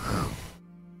to?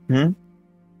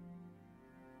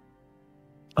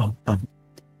 Oh,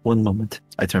 one moment.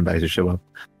 I turn back to Shabab.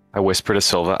 I whisper to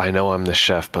Silva, I know I'm the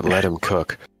chef, but let him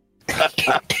cook.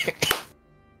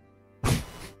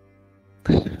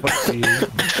 Fucking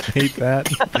hate that.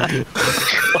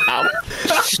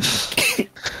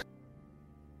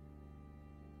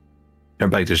 Turn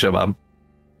back to Shabab.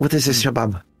 What is this,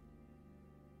 Shabab?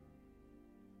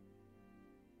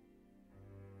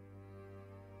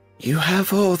 You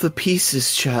have all the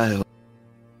pieces, child.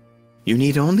 You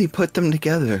need only put them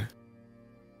together.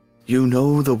 You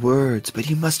know the words, but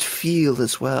you must feel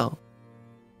as well.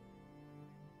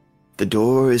 The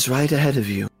door is right ahead of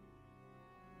you.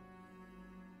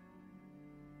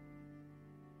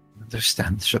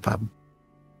 Understand, Shabab.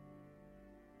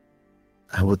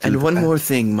 I will do And one that. more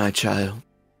thing, my child.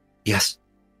 Yes.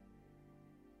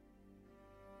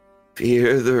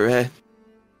 Fear the red.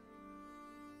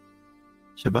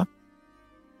 Shabab?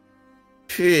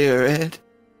 Fear it.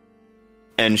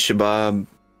 And Shabab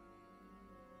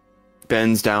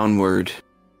bends downward.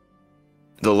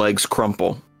 The legs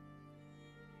crumple.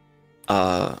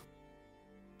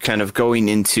 Kind of going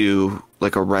into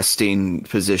like a resting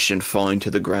position, falling to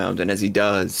the ground. And as he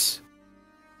does,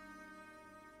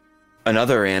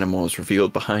 another animal is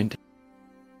revealed behind him.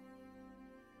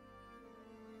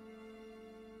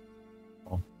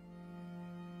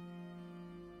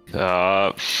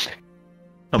 How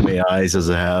many eyes does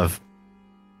it have?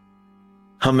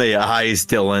 How many eyes,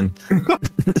 Dylan?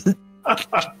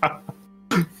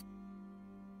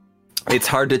 It's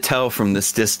hard to tell from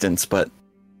this distance, but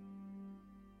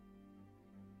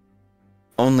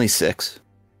only 6.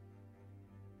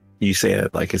 You say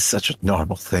it like it's such a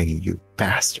normal thing, you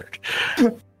bastard.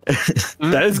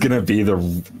 That is going to be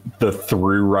the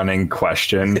through running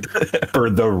question for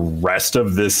the rest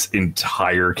of this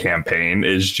entire campaign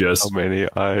is just How many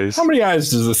eyes? how many eyes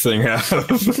does this thing have?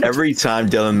 Every time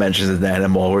Dylan mentions an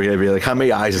animal, we're going to be like, how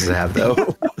many eyes does it have,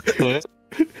 though?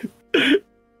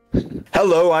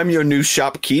 hello, I'm your new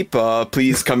shopkeep.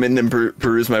 Please come in and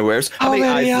peruse my wares. How many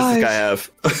eyes does this guy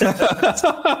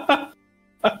have?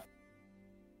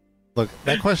 Look,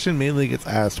 that question mainly gets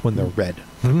asked when they're red.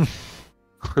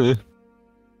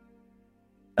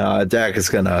 Dak is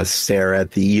going to stare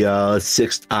at the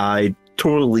six-eyed,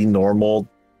 totally normal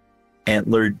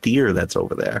antlered deer that's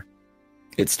over there.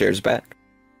 It stares back.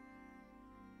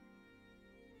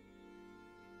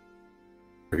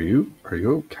 Are you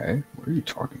okay? What are you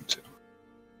talking to?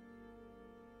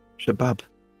 Shabab.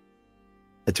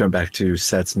 I turn back to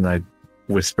Sets and I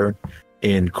whisper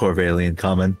in Corvalian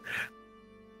common.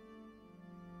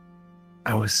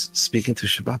 I was speaking to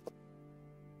Shabab.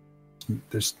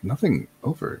 There's nothing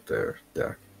over there,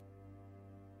 Dak.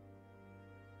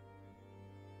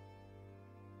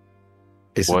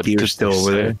 Is the What deer did still they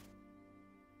over say? there?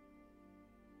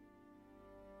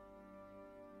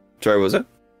 Sorry, what was it?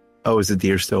 Oh, is the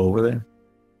deer still over there?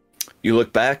 You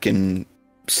look back and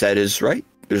Set is right.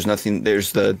 There's nothing.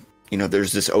 There's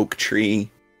this oak tree.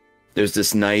 There's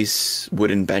this nice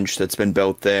wooden bench that's been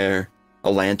built there.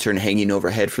 A lantern hanging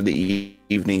overhead for the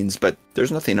evenings, but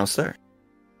there's nothing else there.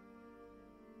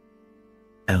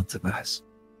 Eltabas.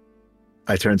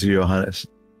 I turn to Johannes.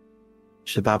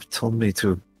 Shabab told me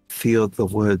to feel the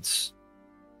woods.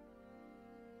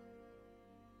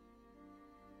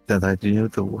 That I knew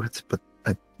the words, but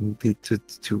I needed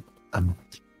to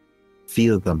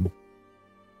feel them.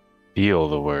 Feel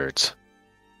the words.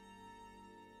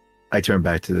 I turn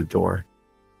back to the door.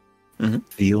 Mhm.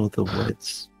 Feel the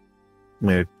woods. I'm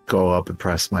going to go up and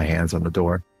press my hands on the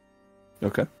door.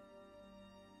 Okay.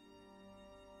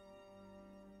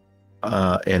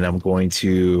 And I'm going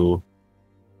to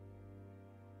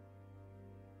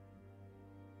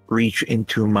reach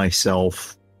into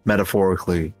myself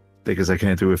metaphorically because I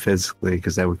can't do it physically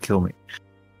because that would kill me.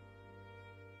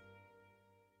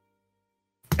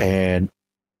 And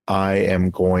I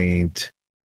am going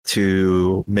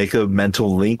to make a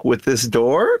mental link with this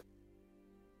door.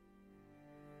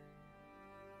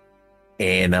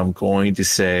 And I'm going to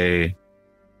say,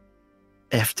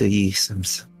 after ye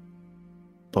Sims,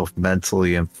 both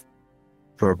mentally and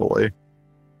verbally.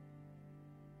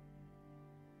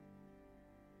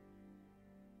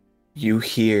 You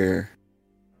hear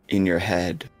in your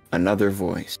head another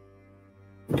voice.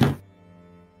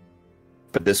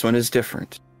 But this one is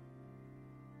different.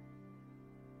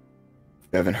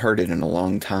 You haven't heard it in a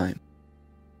long time.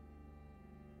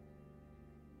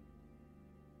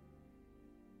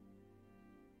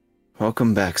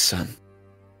 Welcome back, son.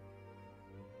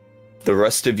 The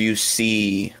rest of you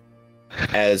see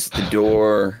as the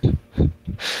door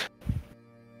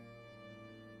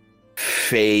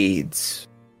fades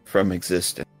from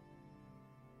existence,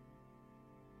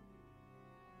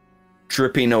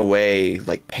 dripping away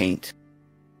like paint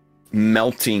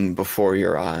melting before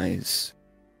your eyes,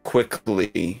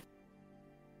 quickly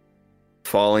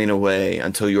falling away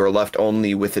until you are left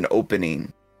only with an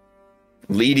opening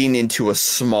leading into a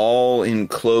small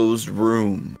enclosed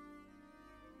room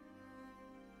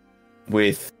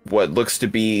with what looks to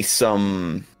be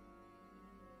some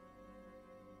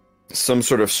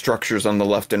sort of structures on the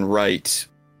left and right,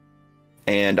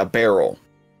 and a barrel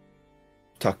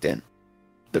tucked in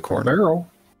the corner. Barrel.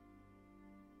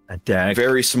 Dak,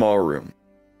 Very small room.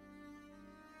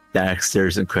 Dak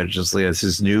stares incredulously at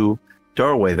his new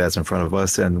doorway that's in front of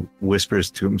us and whispers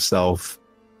to himself,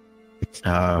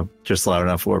 just loud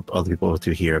enough for other people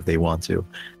to hear if they want to.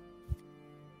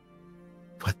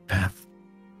 What path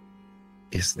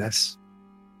is this?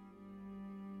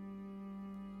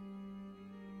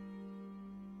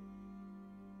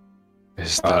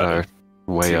 Is that our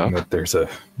way Seeing up? that there's a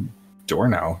door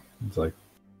now. It's like,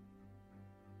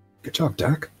 good job,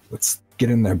 Dak. Let's get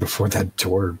in there before that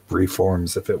door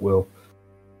reforms, if it will.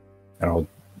 And I'll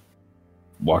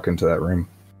walk into that room.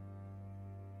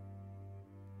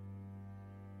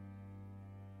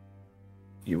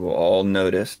 You will all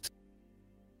notice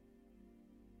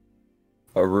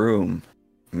a room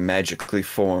magically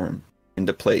form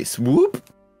into place. Whoop!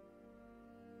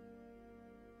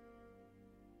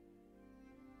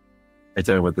 Are you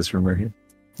talking about this room right here?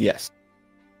 Yes.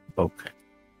 Okay.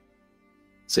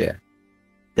 So yeah,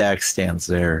 Dak stands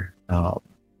there.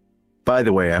 By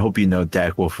the way, I hope you know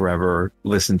Dak will forever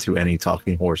listen to any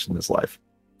talking horse in his life.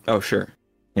 Oh, sure.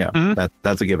 Yeah, Mhm.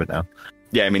 that's a given now.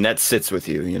 Yeah, I mean, that sits with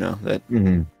you, you know. That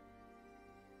Mm-hmm.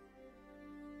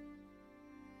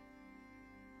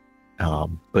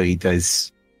 But he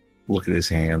does look at his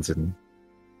hands and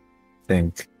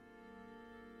think,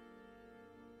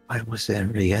 why was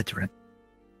that reentering?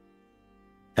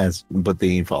 But then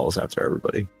he follows after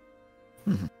everybody.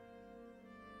 I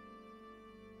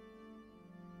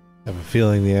have a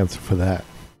feeling the answer for that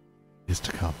is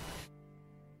to come.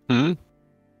 Hmm?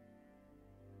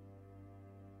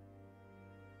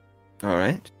 all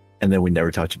right. And then we never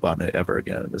touch upon it ever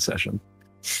again in the session.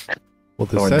 Well,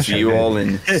 this Oh, and session, See you all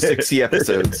in 60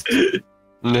 episodes.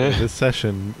 this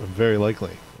session, very likely.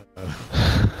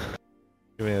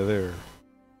 Give me another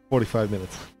 45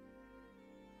 minutes.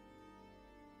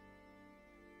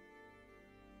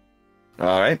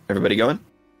 All right, everybody going?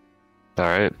 All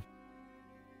right.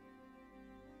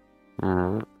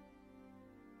 Mm.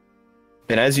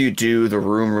 And as you do, the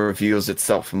room reveals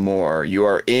itself more. You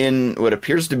are in what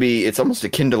appears to be, it's almost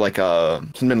akin to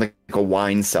something like a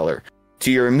wine cellar.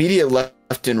 To your immediate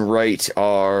left and right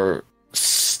are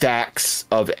stacks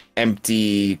of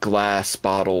empty glass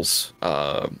bottles,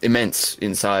 immense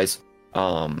in size,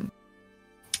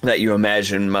 that you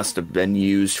imagine must have been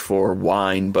used for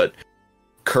wine, but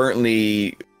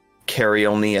currently carry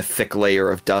only a thick layer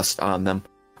of dust on them.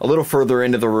 A little further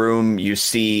into the room, you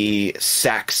see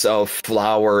sacks of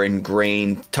flour and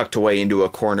grain tucked away into a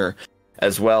corner,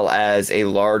 as well as a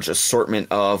large assortment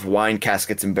of wine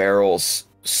caskets and barrels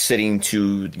sitting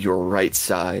to your right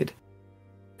side.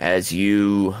 As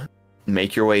you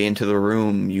make your way into the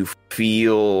room, you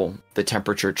feel the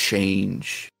temperature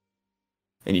change,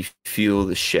 and you feel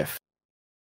the shift.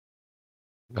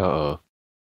 Uh-oh.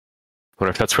 Wonder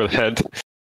if that's where that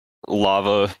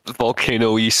lava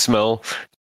volcano-y smell.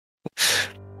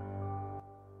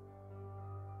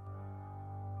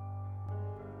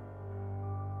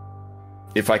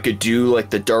 If I could do like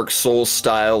the Dark Souls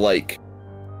style, like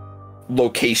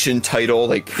location title,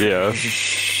 like Yeah.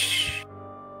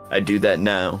 I'd do that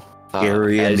now.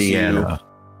 Gary, as Indiana.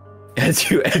 As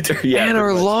you enter, yeah, And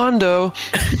pretty much. Orlando.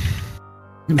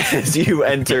 As you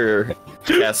enter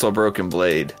Castle Broken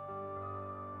Blade.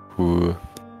 Ooh.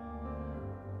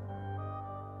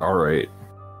 All right.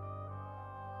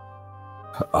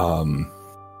 I'm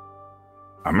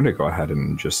gonna go ahead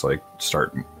and just like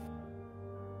start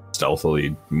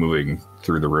stealthily moving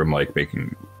through the room, like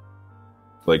making,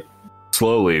 like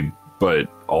slowly, but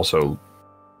also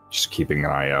just keeping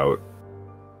an eye out,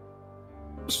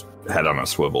 just head on a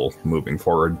swivel, moving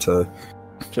forward to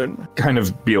kind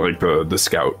of be like the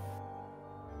scout.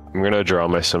 I'm gonna draw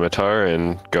my scimitar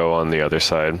and go on the other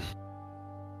side.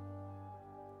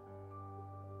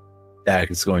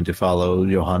 Dak is going to follow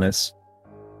Johannes.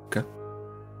 Okay.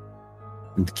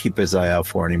 And keep his eye out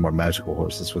for any more magical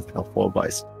horses with helpful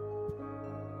advice.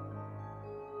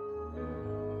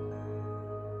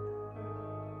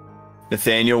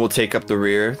 Nathaniel will take up the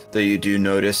rear, though you do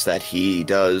notice that he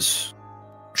does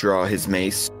draw his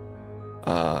mace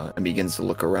and begins to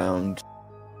look around,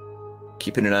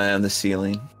 keeping an eye on the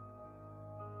ceiling.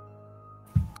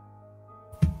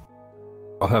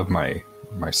 I'll have my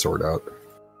sword out.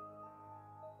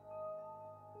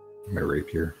 My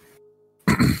rapier.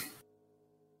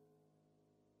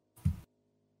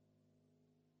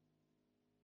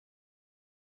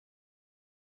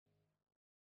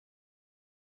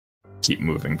 Keep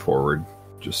moving forward.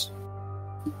 Just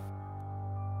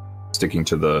sticking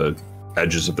to the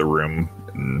edges of the room.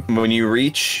 And When you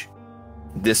reach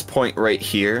this point right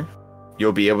here,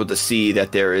 you'll be able to see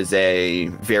that there is a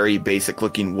very basic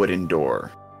looking wooden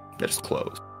door that is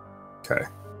closed. okay.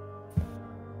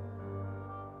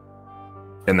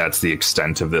 And that's the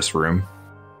extent of this room?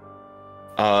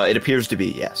 It appears to be,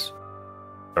 yes.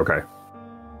 Okay.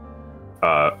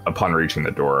 Upon reaching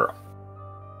the door,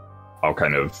 I'll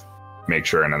kind of make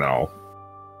sure, and then I'll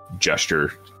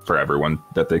gesture for everyone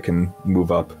that they can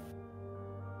move up.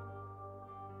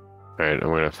 Alright, I'm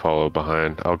gonna follow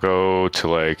behind. I'll go to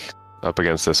like up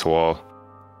against this wall.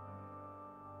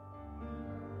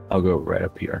 I'll go right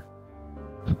up here.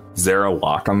 Is there a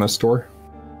lock on this door?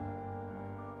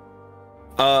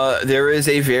 There is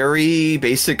a very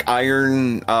basic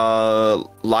iron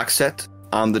lock set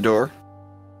on the door.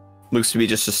 Looks to be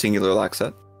just a singular lock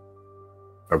set.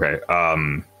 Okay.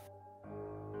 I'm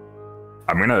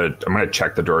gonna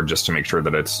check the door just to make sure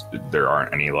that there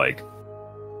aren't any like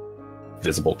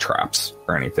visible traps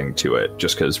or anything to it.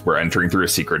 Just because we're entering through a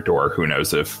secret door, who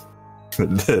knows if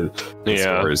the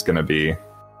door is gonna be.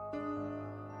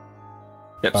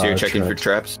 Yep, so you're checking for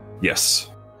traps? Yes.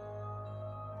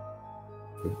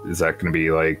 Is that gonna be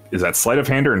like? Is that sleight of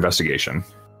hand or investigation?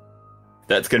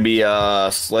 That's going to be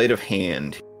sleight of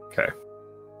hand. Okay.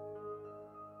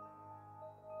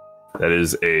 That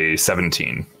is a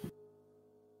 17.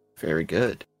 Very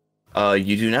good.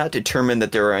 You do not determine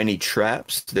that there are any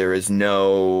traps. There is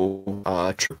no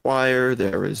tripwire.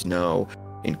 There is no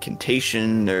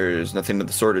incantation. There's nothing of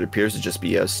the sort. It appears to just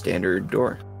be a standard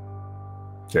door.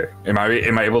 Okay. Am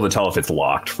I able to tell if it's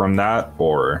locked from that,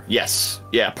 or? Yes.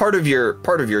 Yeah. Part of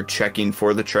your checking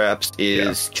for the traps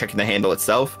is checking the handle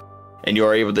itself, and you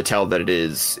are able to tell that it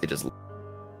is.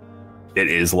 It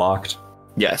is locked.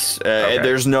 Yes. Okay.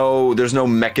 There's no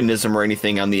mechanism or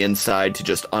anything on the inside to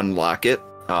just unlock it.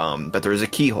 But there is a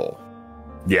keyhole.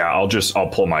 Yeah, I'll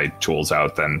pull my tools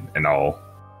out then, and I'll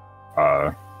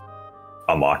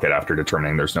unlock it after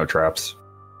determining there's no traps.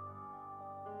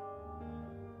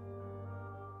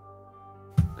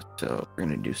 So we're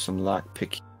gonna do some lock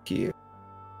pick here.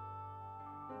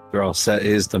 Girl Set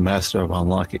is the master of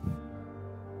unlocking.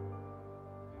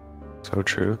 So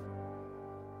true.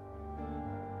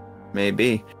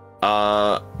 Maybe.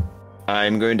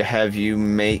 I'm going to have you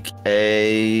make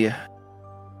a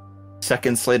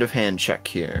second sleight of hand check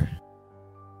here.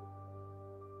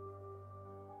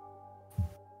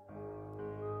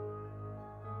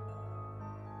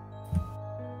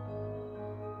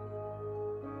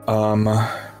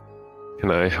 Can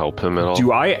I help him at all?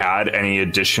 Do I add any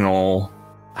additional?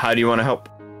 How do you want to help?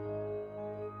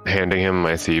 Handing him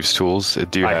my thieves' tools.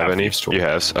 Do you I have have any? thieves' tools. You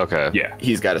have? Okay. Yeah,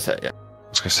 He's got a set, yeah. I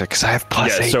was gonna say because I have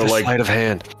plus Yeah, 8 so, to like- sleight of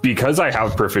hand. because I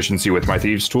have proficiency with my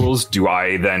thieves' tools. Do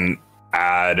I then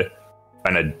add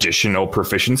an additional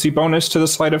proficiency bonus to the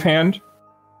sleight of hand?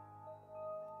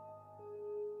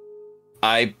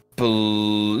 I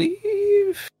believe.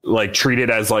 Like treat it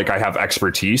as like I have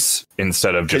expertise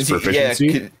instead of just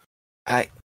proficiency? I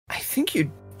think you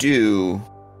do.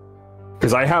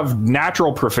 Because I have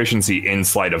natural proficiency in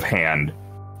sleight of hand,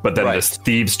 but then Right. the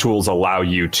thieves' tools allow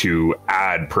you to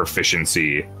add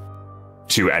proficiency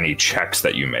to any checks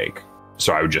that you make.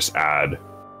 So I would just add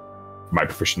my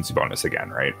proficiency bonus again,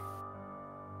 right?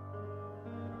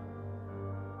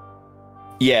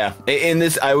 Yeah, in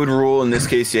this, I would rule in this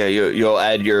case. Yeah, you'll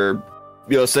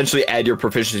essentially add your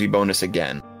proficiency bonus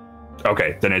again.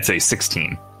 Okay, then it's a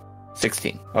 16.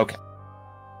 16. Okay.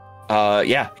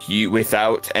 Yeah, you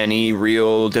without any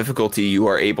real difficulty, you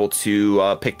are able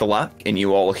to pick the lock, and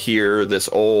you all hear this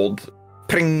old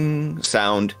ping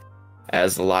sound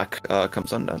as the lock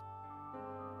comes undone.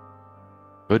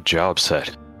 Good job,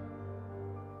 Seth.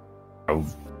 I'll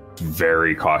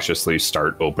very cautiously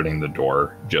start opening the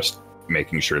door, just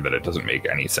making sure that it doesn't make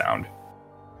any sound.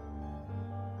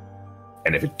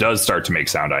 And if it does start to make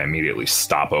sound, I immediately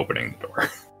stop opening the door.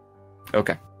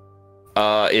 Okay.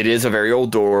 It is a very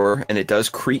old door, and it does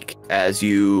creak as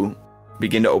you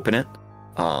begin to open it.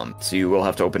 So you will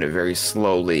have to open it very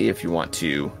slowly if you want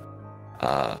to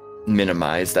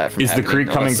minimize that from Is the happening. creak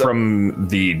coming Unless- from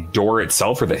the door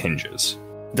itself or the hinges?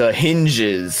 The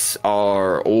hinges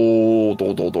are old.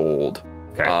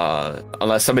 Okay.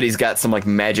 Unless somebody's got some like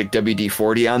magic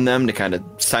WD-40 on them to kind of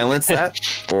silence that,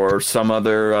 or some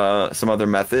other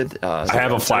method. I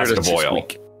have a flask of oil.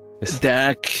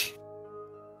 Dak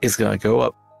is gonna go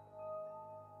up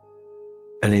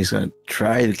And he's going to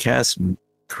try to cast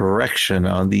correction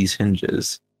on these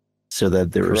hinges so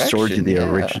that they're restored to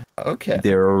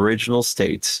their original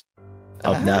states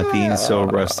of not being so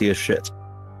rusty as shit.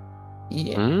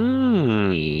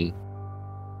 Yeah.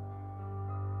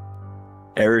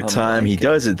 Every time he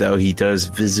does it, though, he does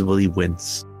visibly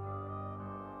wince.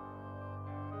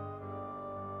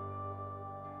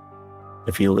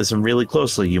 If you listen really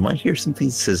closely, you might hear something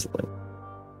sizzling.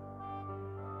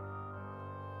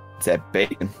 It's that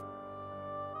bacon.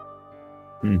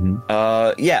 Mm-hmm.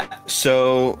 Yeah.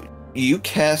 So you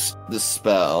cast the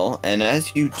spell, and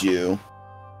as you do,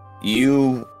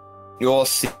 you all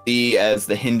see as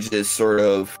the hinges sort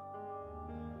of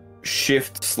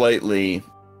shift slightly,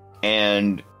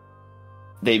 and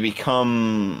they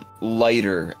become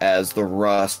lighter as the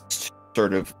rust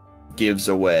sort of gives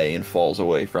away and falls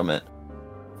away from it,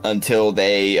 until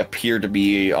they appear to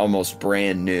be almost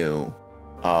brand new.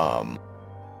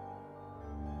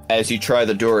 As you try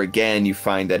the door again, you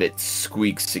find that it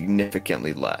squeaks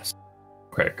significantly less.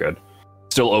 Okay, good.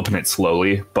 Still open it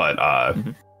slowly, but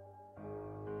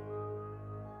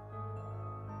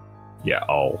yeah,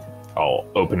 I'll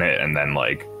open it and then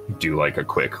like do like a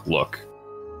quick look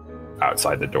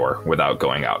outside the door without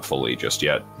going out fully just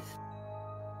yet.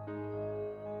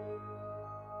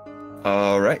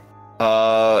 All right.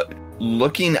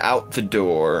 Looking out the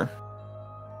door,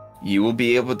 you will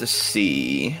be able to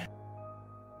see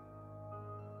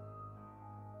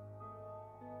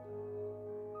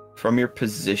from your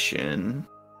position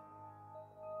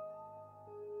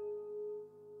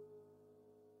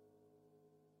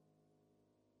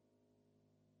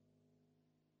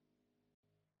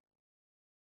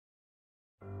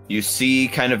you see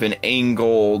kind of an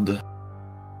angled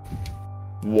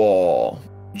wall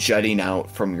jutting out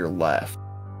from your left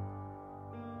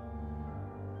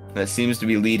that seems to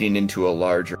be leading into a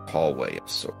larger hallway of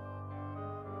sorts.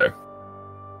 Okay.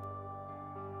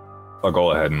 I'll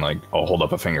go ahead and like I'll hold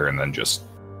up a finger and then just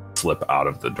slip out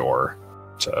of the door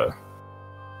to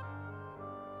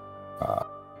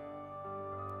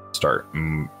start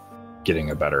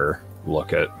getting a better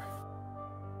look at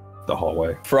the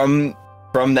hallway. From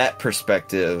that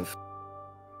perspective,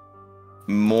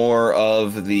 more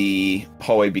of the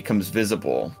hallway becomes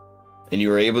visible, and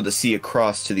you are able to see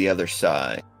across to the other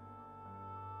side,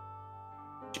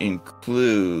 which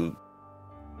include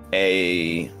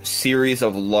a series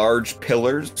of large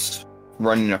pillars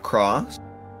running across,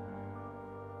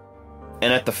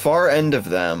 and at the far end of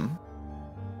them,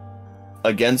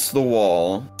 against the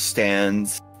wall,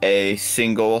 stands a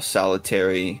single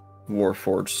solitary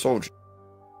Warforged soldier.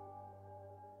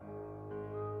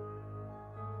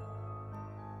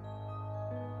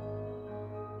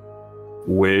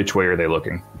 Which way are they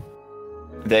looking?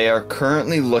 They are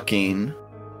currently looking.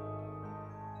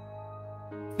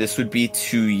 This would be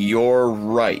to your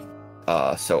right,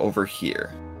 so over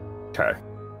here. Okay.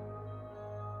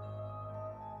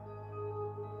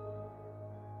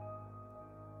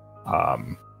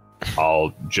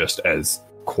 I'll just as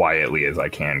quietly as I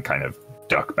can kind of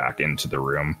duck back into the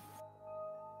room.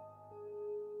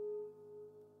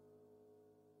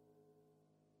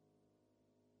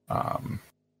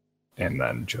 And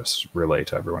then just relay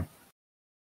to everyone.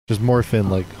 Just morph in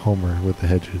like Homer with the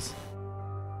hedges.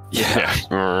 Yeah.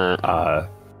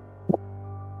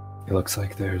 It looks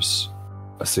like there's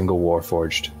a single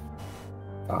Warforged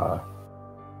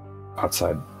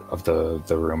outside of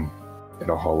the room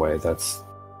in a hallway.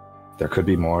 There could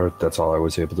be more. That's all I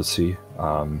was able to see.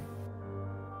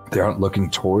 They aren't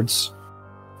looking towards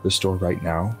this door right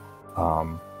now.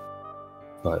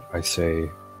 But I say,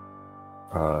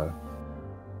 I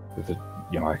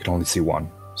can only see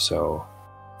one. So,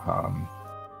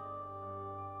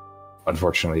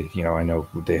 unfortunately, I know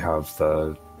they have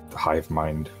the hive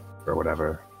mind or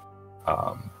whatever.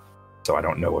 So I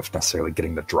don't know if necessarily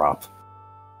getting the drop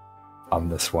on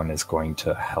this one is going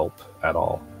to help at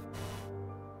all.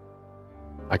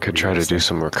 I could try to do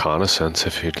some reconnaissance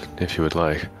if you would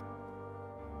like.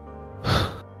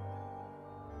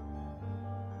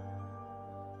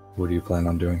 What do you plan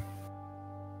on doing?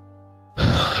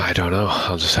 I don't know.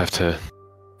 I'll just have to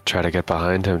try to get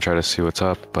behind him, try to see what's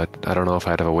up, but I don't know if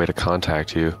I'd have a way to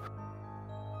contact you.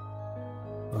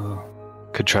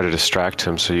 Could try to distract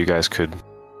him so you guys could...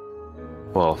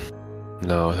 Well,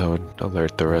 no, that would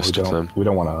alert the rest of them. We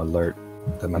don't want to alert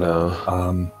them at all.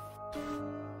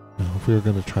 No, if we were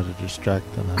going to try to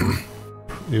distract them,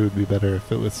 it would be better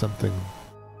if it was something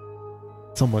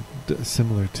somewhat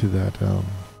similar to that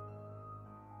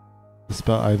the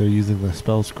spell, either using the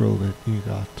spell scroll that you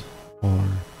got, or...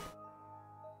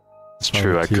 It's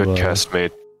true, I could cast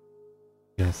Mage.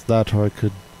 Yes, that, or I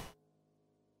could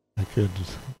I could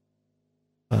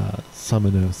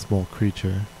summon a small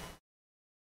creature,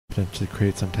 potentially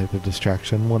create some type of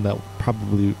distraction, one that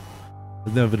probably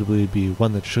inevitably be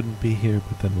one that shouldn't be here,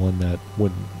 but then one that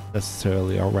wouldn't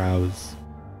necessarily arouse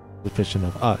suspicion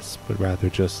of us, but rather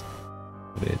just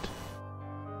of it.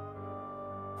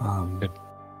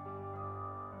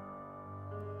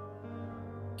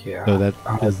 Yeah. So that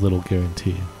is little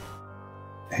guarantee.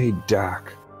 Hey,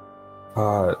 Dak.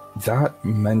 That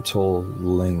mental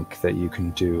link that you can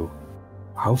do,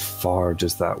 how far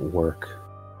does that work?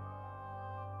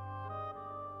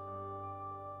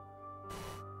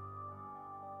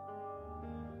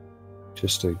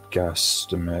 Just a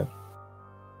guesstimate.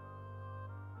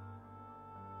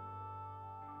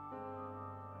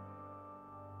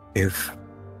 If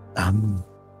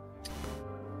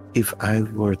I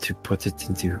were to put it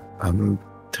into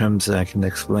terms that I can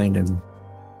explain in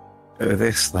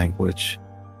this language,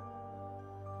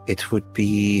 it would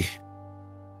be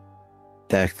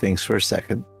Dak thinks for a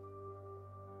second.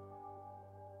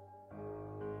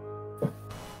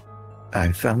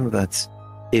 I found that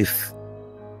if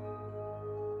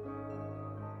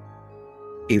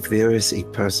there is a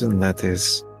person that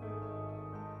is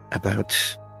about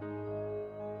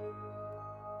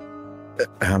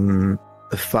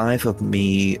 5 of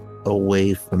me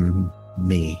away from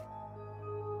me,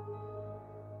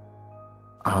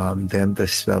 then the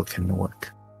spell can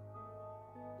work.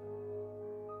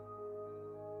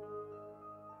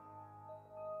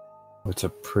 It's a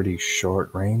pretty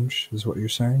short range, is what you're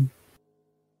saying?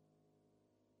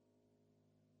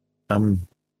 I'm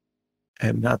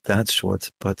not that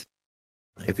short, but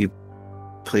if you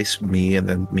place me and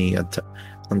then me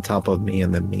on top of me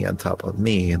and then me on top of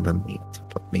me and then me on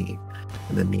top of me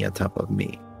and then me on top of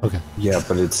me. Okay. Yeah,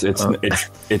 but it's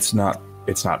not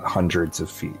hundreds of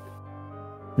feet.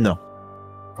 No.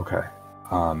 Okay.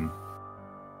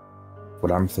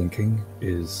 What I'm thinking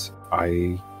is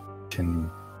I can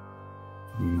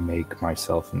make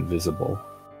myself invisible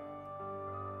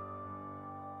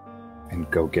and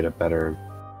go get a better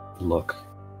look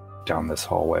down this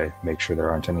hallway, make sure there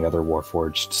aren't any other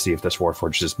Warforged, see if this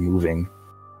Warforged is moving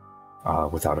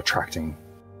without attracting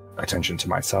attention to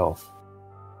myself.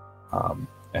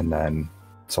 And then,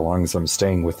 so long as I'm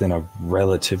staying within a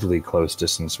relatively close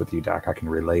distance with you, Dak, I can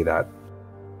relay that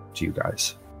to you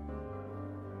guys.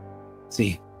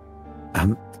 See,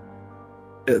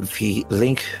 the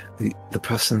link, the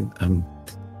person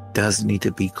does need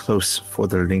to be close for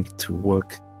the link to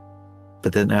work,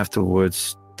 but then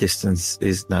afterwards, distance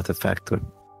is not a factor.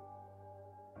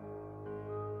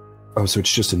 Oh, so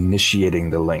it's just initiating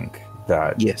the link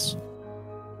that... Yes.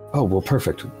 Oh, well,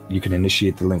 perfect. You can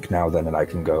initiate the link now then, and I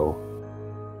can go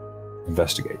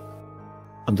investigate.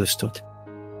 Understood.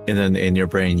 And then in your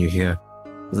brain you hear,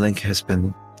 the link has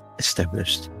been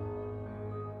established.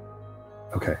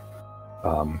 Okay.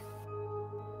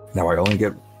 Now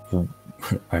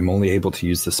I'm only able to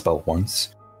use the spell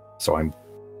once, so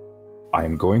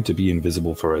I'm going to be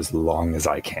invisible for as long as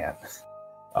I can,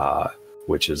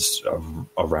 which is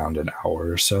around an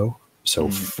hour or so. So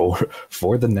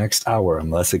for the next hour,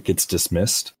 unless it gets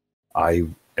dismissed, I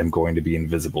am going to be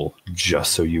invisible,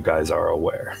 just so you guys are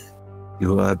aware.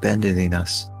 You are abandoning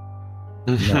us.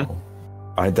 No.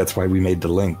 That's why we made the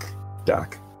link,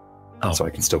 Dak. Oh. So I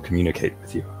can still communicate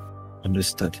with you.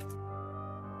 Understood.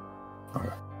 Okay.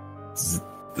 Is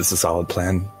this a solid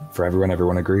plan for everyone?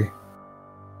 Everyone agree?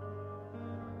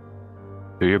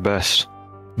 Do your best.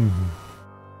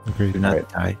 Mm-hmm. Agreed. Do not Right.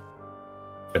 die.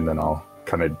 And then I'll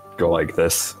kind of go like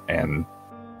this and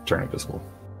turn invisible.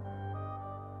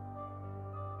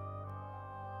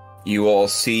 You all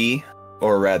see,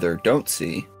 or rather don't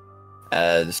see,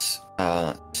 as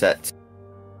Set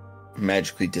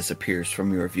magically disappears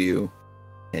from your view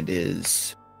and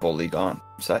is fully gone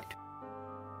from sight.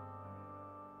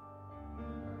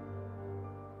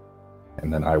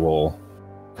 And then I will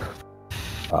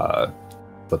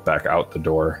flip back out the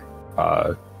door,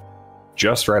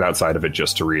 just right outside of it,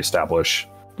 just to reestablish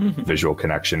visual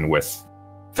connection with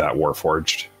that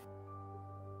Warforged.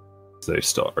 Are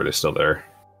they still there?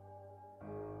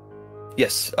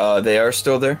 Yes, they are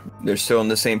still there. They're still in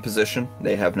the same position.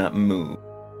 They have not moved.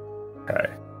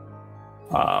 Okay.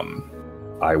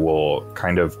 I will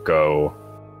kind of go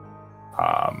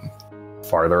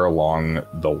farther along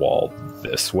the wall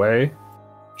this way,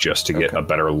 just to get a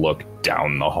better look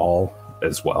down the hall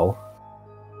as well.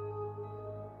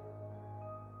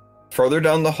 Further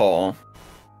down the hall,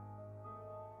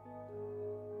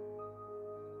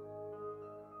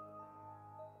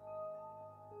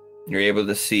 you're able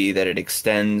to see that it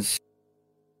extends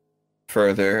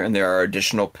further, and there are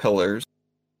additional pillars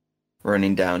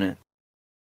running down it.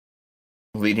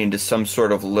 leading to some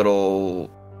sort of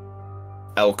little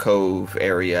alcove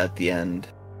area at the end.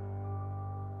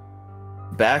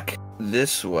 Back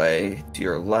this way, to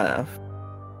your left,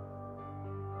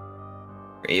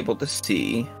 you're able to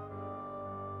see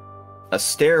a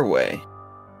stairway,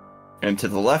 and to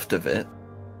the left of it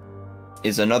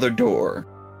is another door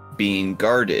being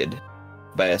guarded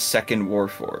by a second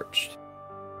Warforged.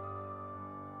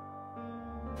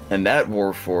 And that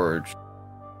Warforged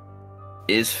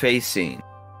is facing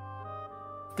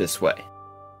this way.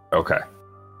 Okay.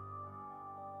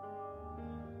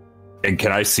 And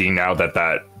can I see now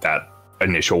that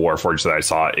initial Warforged that I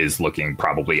saw is looking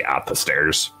probably at the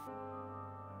stairs?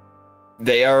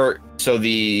 They are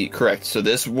correct. So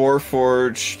this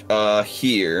Warforged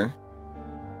here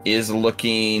is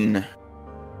looking,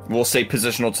 we'll say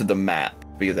positional to the map,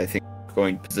 because I think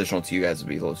going positional to you guys would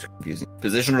be a little confusing.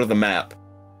 Positional to the map.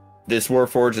 This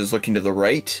Warforged is looking to the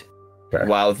right, okay,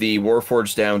 while the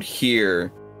Warforged down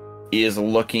here is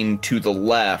looking to the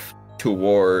left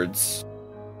towards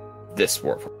this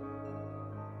Warforged.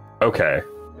 Okay.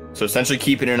 So essentially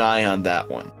keeping an eye on that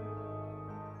one.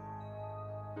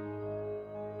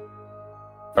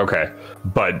 Okay.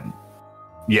 But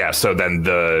yeah, so then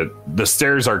the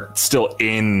stairs are still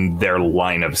in their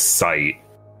line of sight,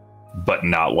 but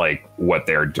not like what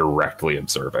they're directly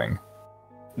observing.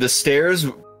 The stairs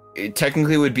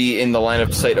technically would be in the line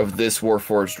of sight of this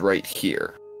Warforged right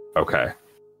here. Okay.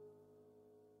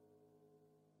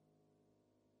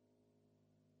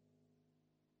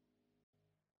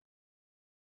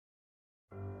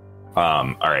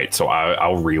 All right, so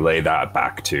I'll relay that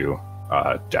back to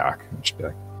Dak. Just be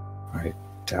like, all right,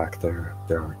 Dak, there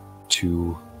are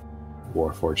two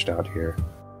Warforged out here.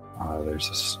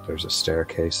 There's a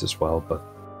staircase as well, but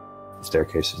the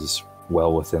staircase is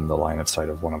well within the line of sight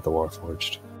of one of the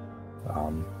Warforged.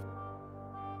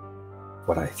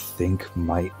 What I think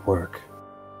might work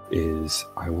is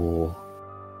I will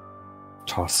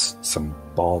toss some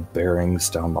ball bearings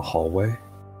down the hallway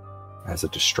as a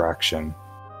distraction,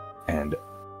 and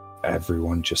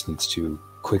everyone just needs to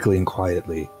quickly and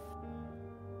quietly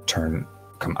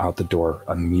come out the door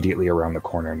immediately around the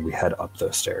corner, and we head up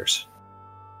those stairs.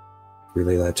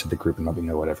 Relay that to the group and let me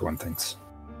know what everyone thinks.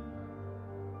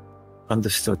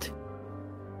 Understood.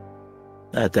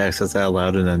 Dax says that out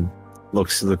loud and then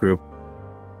looks to the group.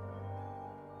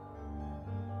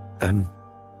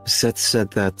 Seth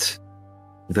said that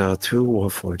there are two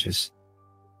Warforges.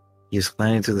 He's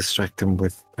planning to distract them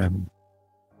with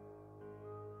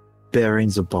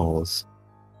bearings of balls.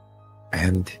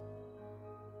 And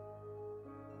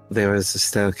there is a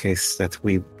staircase that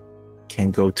we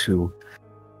can go to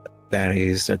that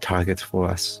is a target for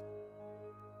us.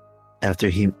 After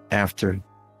he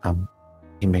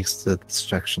makes the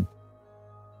distraction.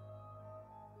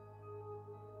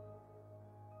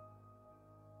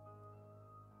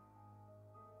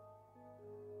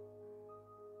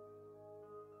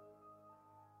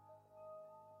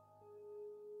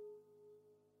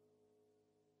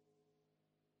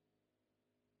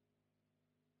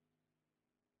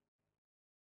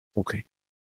 Okay.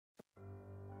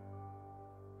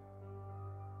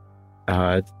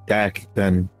 Dak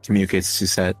then communicates to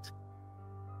Seth.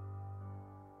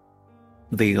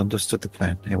 They understood the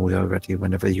plan, and we are ready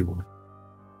whenever you want.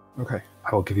 Okay.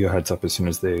 I will give you a heads up as soon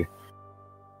as they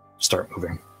start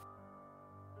moving.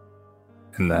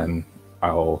 And then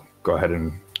I'll go ahead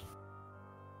and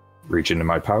reach into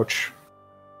my pouch,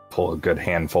 pull a good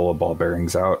handful of ball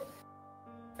bearings out,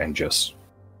 and just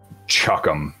chuck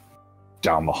them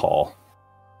down the hall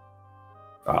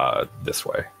this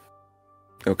way.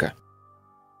 Okay.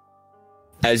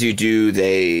 As you do,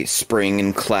 they spring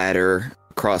and clatter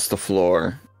across the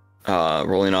floor,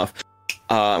 rolling off.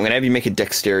 I'm going to have you make a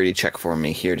dexterity check for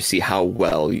me here to see how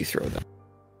well you throw them.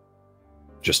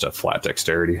 Just a flat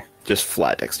dexterity? Just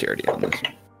flat dexterity on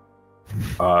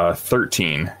this.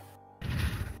 13.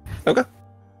 Okay.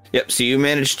 Yep, so you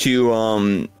managed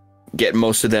to get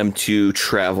most of them to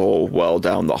travel well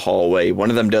down the hallway. One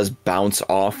of them does bounce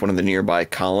off one of the nearby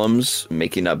columns,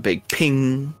 making a big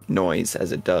ping noise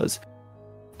as it does.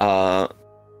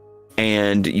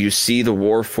 And you see the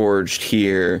Warforged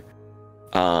here.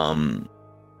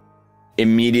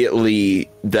 Immediately,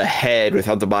 the head,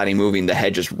 without the body moving, the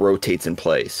head just rotates in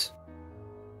place.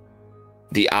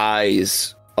 The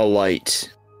eyes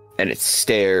alight, and it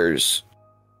stares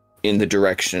in the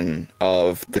direction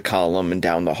of the column and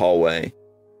down the hallway.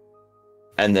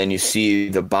 And then you see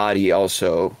the body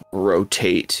also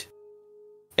rotate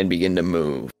and begin to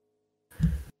move.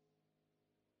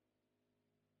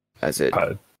 As it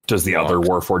does the other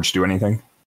Warforged do anything?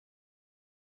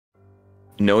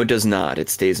 No, it does not. It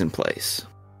stays in place.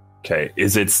 Okay,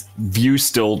 is its view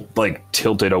still like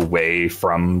tilted away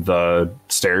from the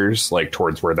stairs, like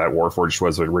towards where that Warforged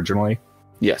was originally?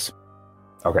 Yes.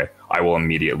 Okay, I will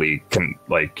immediately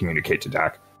communicate to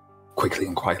Dak. Quickly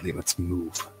and quietly, let's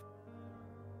move.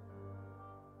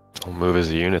 We'll move as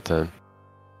a unit then.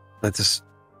 Let's just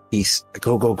east.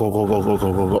 Go, go, go, go, go, go,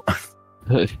 go, go,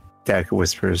 go. Dak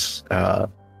whispers while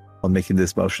making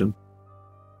this motion.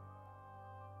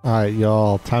 All right,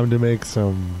 y'all. Time to make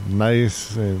some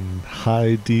nice and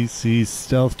high DC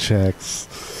stealth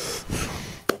checks.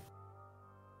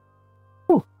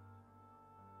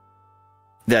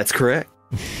 That's correct.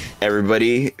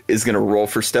 Everybody is going to roll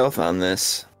for stealth on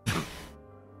this.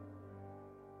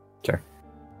 Okay.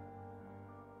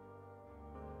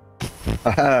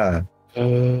 Aha.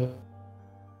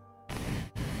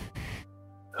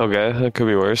 Okay, that could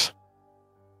be worse.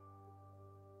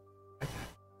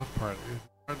 Part is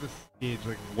hard to gauge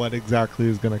like what exactly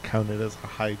is going to count it as a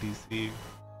high DC.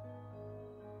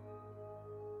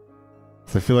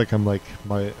 So I feel like I'm like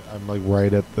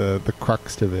right at the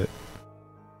crux of it.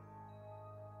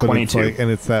 But 22.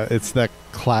 It's that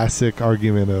classic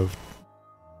argument of,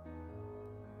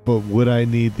 but would I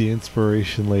need the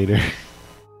inspiration later?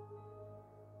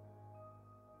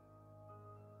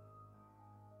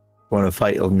 Want to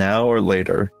fight now or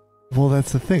later? Well,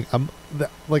 that's the thing.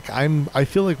 I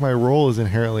feel like my role is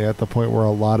inherently at the point where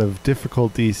a lot of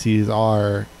difficult DCs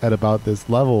are at about this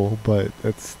level, but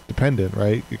it's dependent,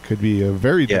 right? It could be a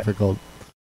very difficult.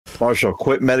 Marshall,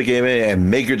 quit metagaming and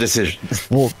make your decision.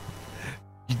 Well,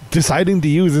 deciding to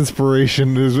use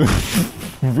inspiration is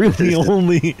really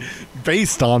only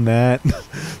based on that.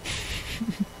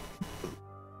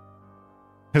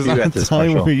 There's You not got a this,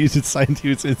 time Marshall. where you decide to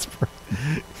use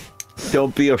inspiration.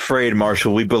 Don't be afraid,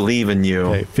 Marshall. We believe in you.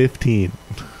 Okay, 15.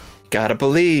 Gotta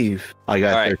believe. I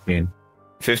got All right. 13.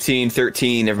 15,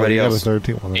 13, everybody Oh, you got a else.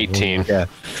 13. Well, 18. Yeah.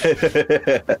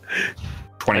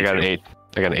 I got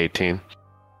an 18.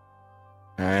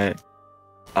 All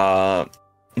right.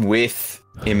 With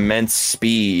immense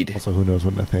speed, Also, who knows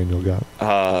what Nathaniel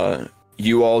got?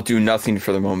 you all do nothing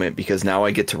for the moment because now I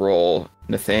get to roll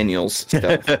Nathaniel's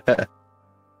stealth.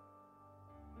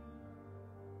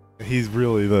 He's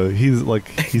really he's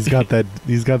got that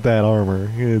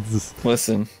armor. It's just,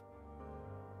 Listen,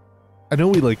 I know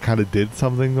we like kind of did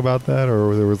something about that,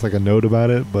 or there was like a note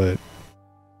about it, but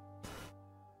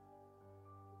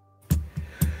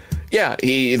yeah,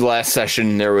 last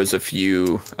session there was a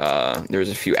few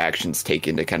actions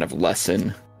taken to kind of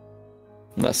lessen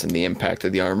the impact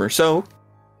of the armor. So,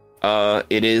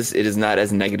 it is not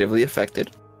as negatively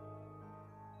affected.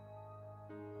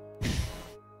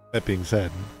 that being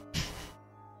said,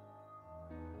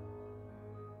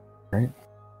 Right.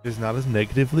 it is not as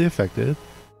negatively affected.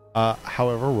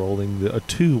 However, rolling a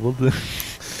 2 will do.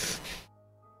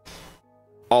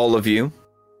 All of you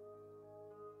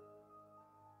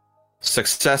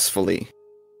successfully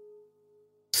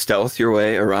stealth your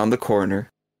way around the corner,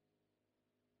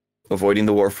 avoiding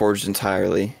the Warforged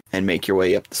entirely, and make your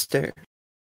way up the stairs.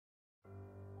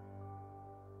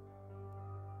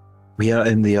 We are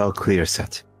in the all clear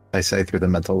set. I say through the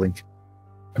mental link.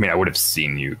 I mean, I would have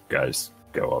seen you guys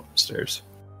go upstairs.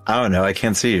 I don't know. I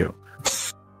can't see you.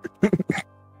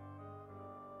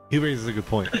 He raises a good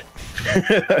point.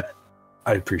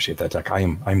 I appreciate that, Dak.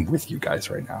 I'm with you guys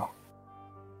right now.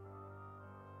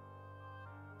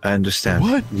 I understand.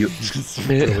 What? You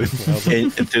Really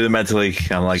loud. through the mental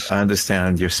link. I'm like, I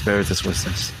understand. Your spirit is with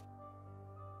us.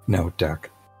 No, Dak.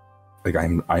 Like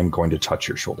I'm going to touch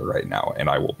your shoulder right now, and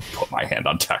I will put my hand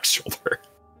on Dak's shoulder.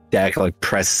 Dak like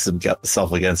presses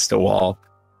himself against the wall,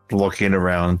 looking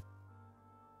around.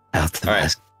 Out the All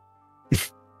right.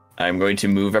 mess. I'm going to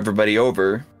move everybody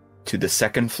over to the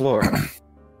second floor.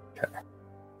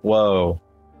 Whoa.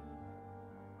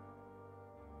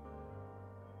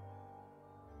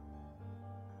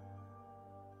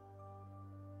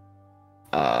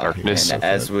 Darkness. And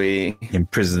as we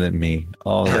Imprisoned me.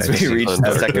 All as right. we reach the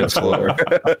Darkness. second floor.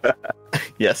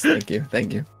 Yes, thank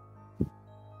you.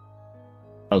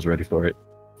 I was ready for it.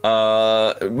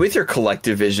 With your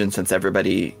collective vision, since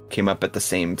everybody came up at the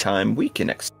same time, we can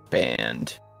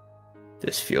expand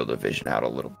this field of vision out a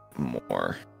little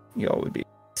more. You all would be able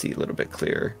to see a little bit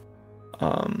clearer.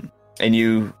 And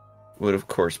you would of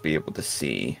course be able to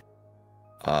see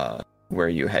where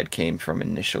you had came from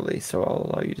initially, so I'll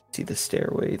allow you to see the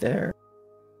stairway there.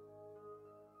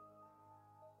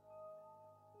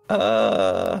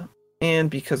 And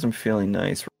because I'm feeling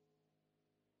nice,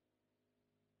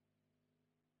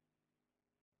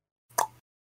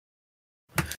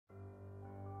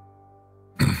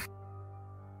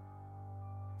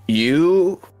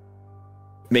 you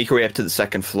make your way up to the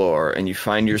second floor, and you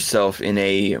find yourself in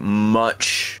a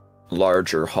much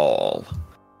larger hall.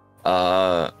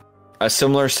 A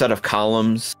similar set of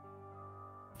columns,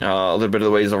 a little bit of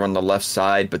the ways over on the left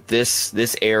side, but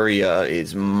this area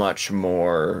is much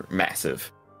more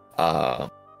massive.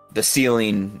 The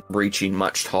ceiling reaching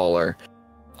much taller.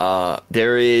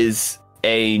 There is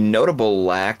a notable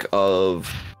lack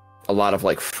of a lot of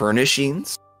like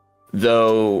furnishings,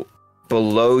 though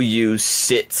below you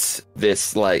sits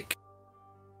this like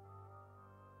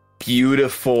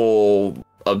beautiful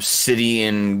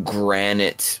obsidian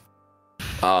granite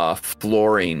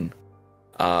flooring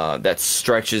that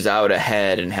stretches out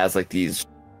ahead and has like these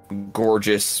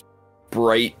gorgeous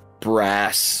bright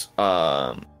brass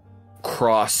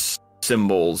cross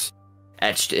symbols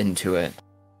etched into it.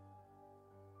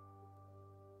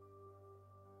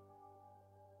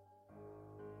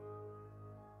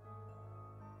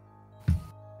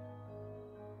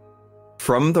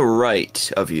 From the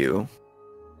right of you,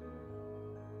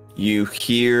 you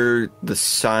hear the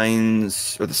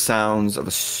signs or the sounds of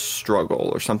a struggle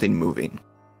or something moving.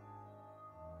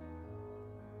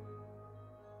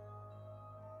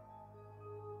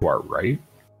 To our right?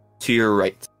 To your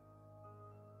right.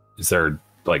 Is there,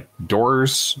 like,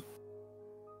 doors?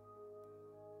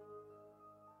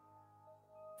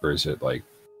 Or is it, like,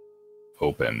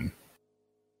 open?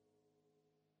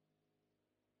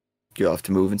 You'll have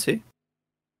to move and see.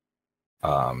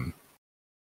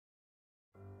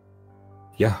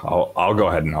 Yeah, I'll go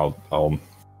ahead and I'll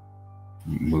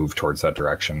move towards that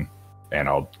direction, and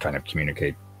I'll kind of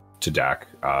communicate to Dak.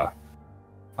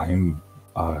 I'm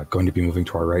going to be moving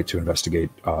to our right to investigate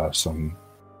some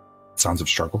sounds of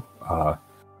struggle.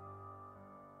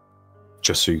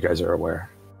 Just so you guys are aware.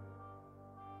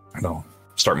 And I'll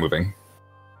start moving.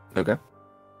 Okay.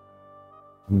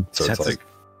 So it's like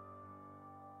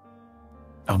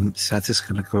Sat's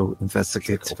gonna go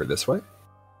investigate over this way.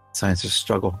 signs of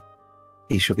struggle.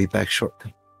 He shall be back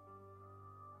shortly.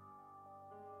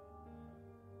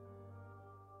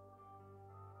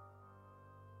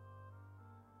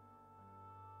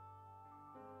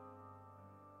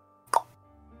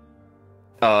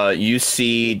 You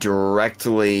see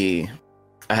directly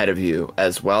ahead of you,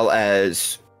 as well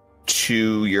as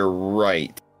to your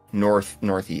right,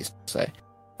 northeast, say.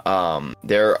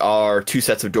 There are two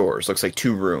sets of doors. Looks like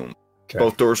two rooms. Okay.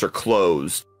 Both doors are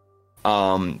closed.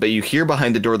 But you hear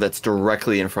behind the door that's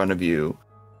directly in front of you,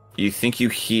 you think you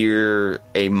hear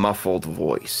a muffled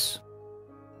voice.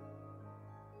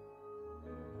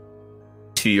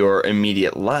 To your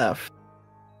immediate left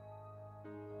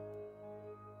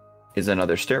is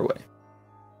another stairway.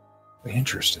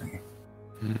 Interesting.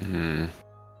 Mm-hmm.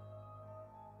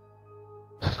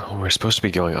 Oh, we're supposed to be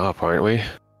going up, aren't we?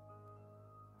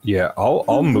 Yeah,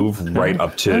 I'll move right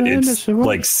up to it's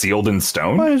like sealed in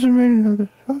stone.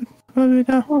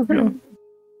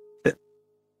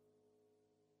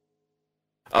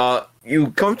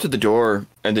 You come to the door,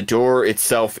 and the door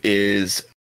itself is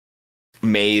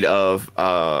made of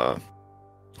kind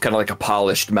of like a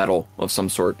polished metal of some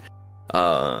sort.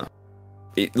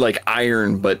 Like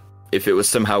iron, but if it was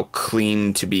somehow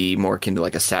clean to be more akin to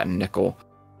like a satin nickel.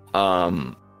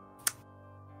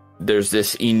 There's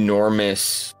this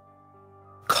enormous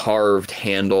carved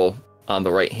handle on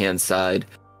the right hand side.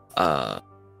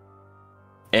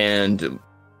 And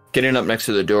getting up next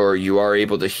to the door, you are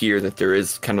able to hear that there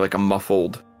is kind of like a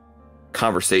muffled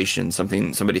conversation,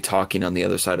 somebody talking on the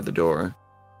other side of the door.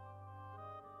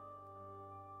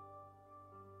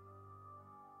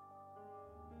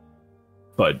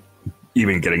 But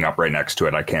even getting up right next to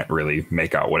it, I can't really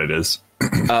make out what it is.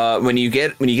 When you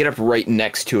get up right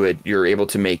next to it, you're able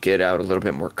to make it out a little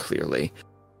bit more clearly.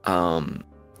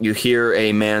 You hear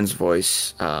a man's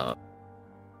voice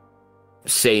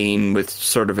saying with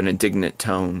sort of an indignant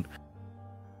tone,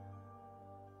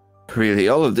 "Really,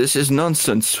 all of this is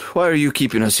nonsense. Why are you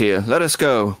keeping us here? Let us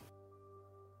go.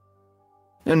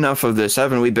 Enough of this.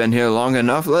 Haven't we been here long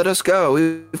enough? Let us go.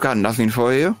 We've got nothing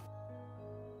for you."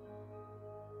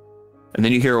 And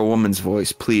then you hear a woman's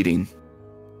voice pleading,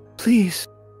 "Please,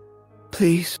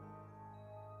 please.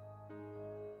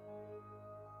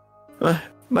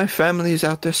 My family is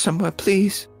out there somewhere.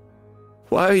 Please.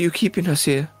 Why are you keeping us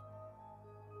here?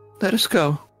 Let us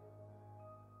go."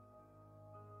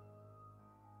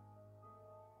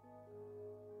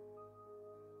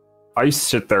 I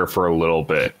sit there for a little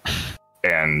bit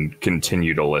and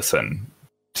continue to listen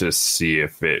to see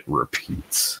if it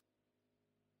repeats.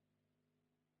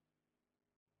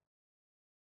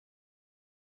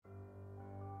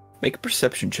 Make a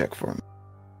perception check for me.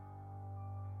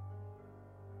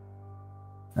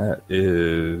 That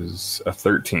is a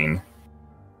 13.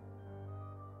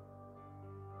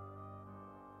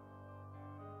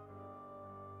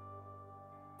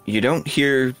 You don't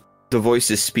hear the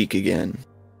voices speak again.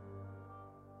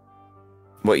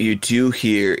 What you do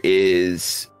hear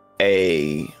is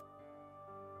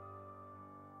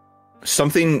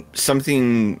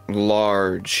something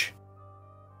large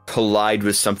collide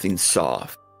with something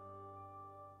soft,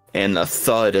 and a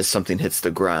thud as something hits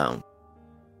the ground.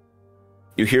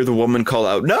 You hear the woman call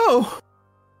out, "No!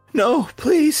 No,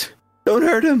 please! Don't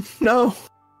hurt him! No!"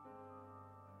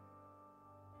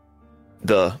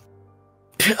 The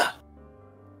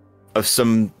of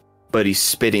somebody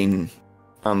spitting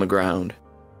on the ground.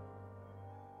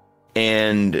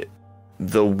 And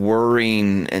the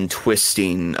whirring and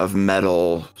twisting of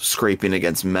metal scraping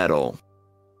against metal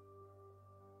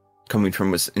coming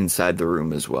from inside the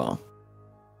room as well.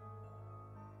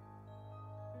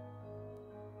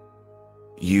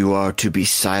 You are to be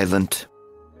silent,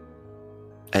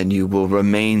 and you will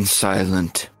remain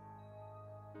silent.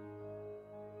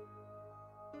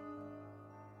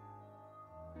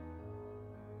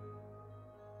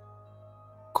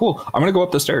 Cool. I'm gonna go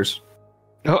up the stairs.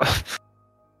 Oh,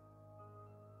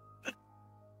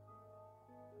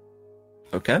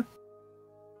 Okay.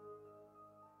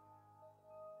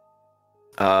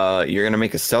 You're gonna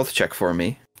make a stealth check for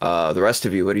me. The rest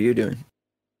of you, what are you doing?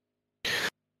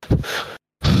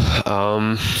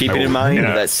 Keeping in mind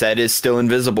that Sed is still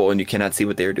invisible and you cannot see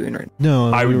what they are doing right now.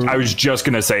 No, I was just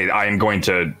gonna say I'm going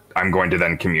to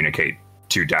then communicate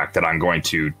to Dak that I'm going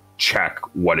to check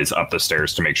what is up the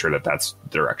stairs to make sure that that's the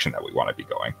direction that we want to be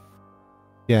going.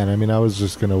 Yeah, and I mean, I was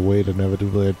just gonna wait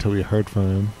inevitably until we heard from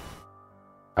him.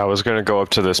 I was gonna go up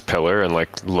to this pillar and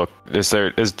like look. Is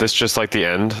this just like the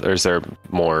end, or is there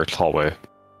more hallway?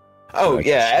 Oh,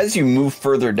 yeah, as you move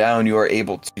further down, you are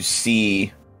able to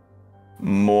see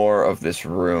more of this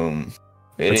room.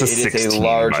 It is 16, a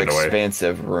large, by the way.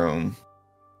 expansive room.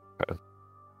 Okay.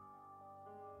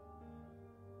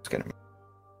 It's gonna...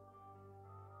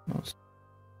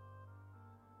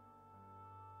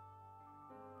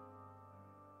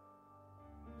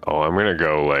 Oh, I'm gonna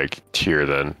go like here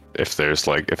then. If there's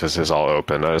like, if this is all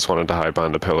open, I just wanted to hide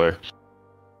behind the pillar.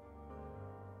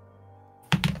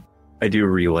 I do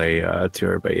relay to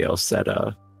everybody else that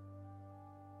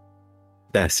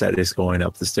that Set is going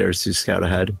up the stairs to scout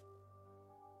ahead.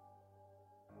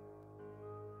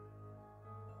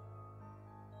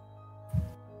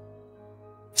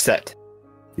 Set.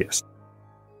 Yes.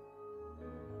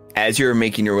 As you're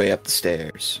making your way up the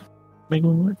stairs, Make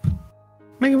one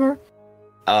more.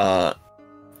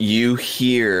 you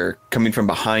hear, coming from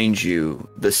behind you,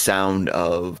 the sound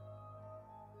of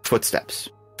footsteps.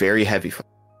 Very heavy footsteps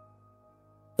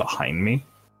Behind me,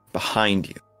 behind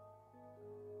you.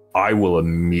 I will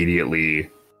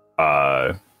immediately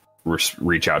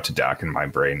reach out to Dak in my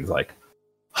brain, like,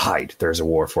 hide. There's a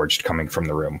Warforged coming from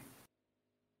the room.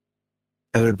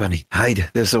 Everybody, hide.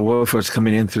 There's a warforged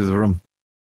coming in through the room.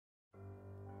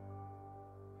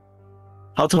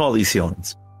 How tall are these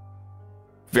ceilings?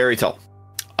 Very tall.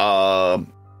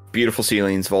 Beautiful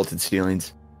ceilings, vaulted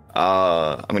ceilings.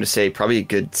 I'm going to say probably a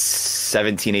good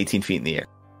 17, 18 feet in the air.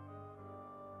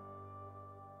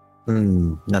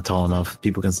 Not tall enough.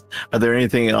 People can. Are there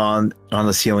anything on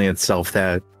the ceiling itself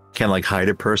that can like hide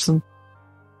a person?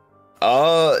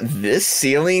 This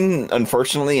ceiling,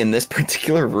 unfortunately, in this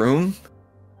particular room,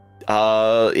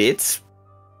 it's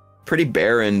pretty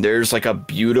barren. There's like a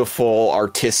beautiful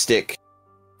artistic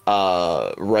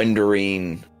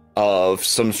rendering of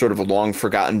some sort of a long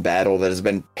forgotten battle that has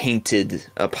been painted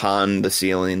upon the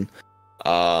ceiling.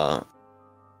 But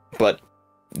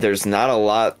there's not a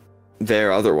lot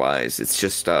there otherwise. It's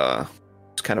just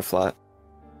it's kind of flat.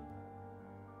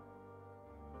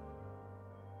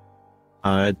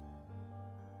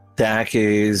 Dak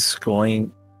is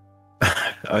going.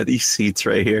 Are these seats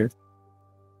right here?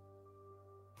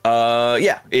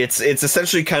 Yeah, it's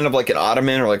essentially kind of like an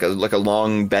ottoman or like a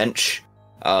long bench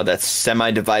that's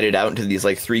semi-divided out into these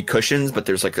like three cushions, but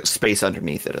there's like a space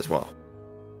underneath it as well.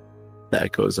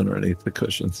 That goes underneath the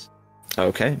cushions.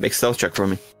 Okay, make a stealth check for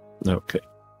me. Okay.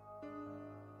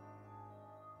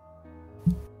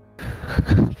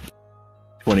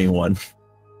 21.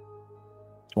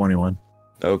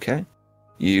 Okay.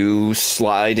 You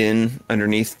slide in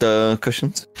underneath the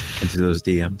cushions. Into those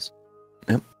DMs.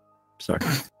 Yep. Sorry.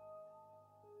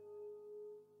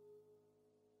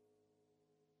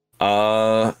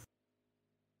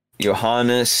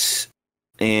 Johannes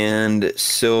and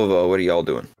Silva, what are y'all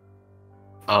doing?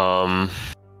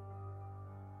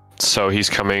 So he's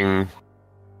coming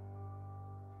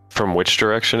from which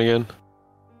direction again?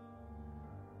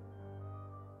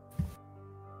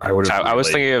 I was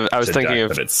thinking of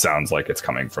that it sounds like it's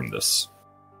coming from this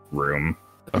room.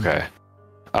 Okay.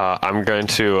 I'm going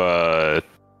to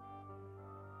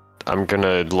I'm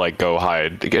gonna like go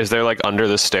hide. Is there like under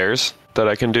the stairs that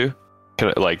I can do? Can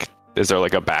it like? Is there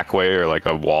like a back way or like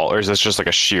a wall, or is this just like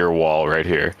a sheer wall right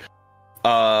here?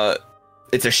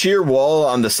 It's a sheer wall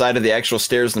on the side of the actual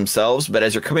stairs themselves, but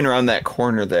as you're coming around that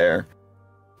corner there,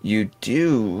 you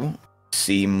do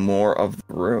see more of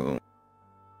the room,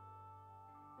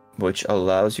 which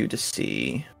allows you to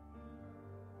see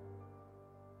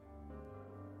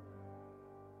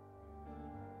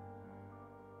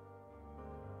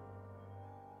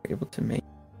able to make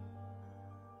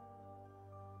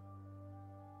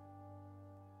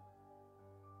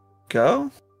go.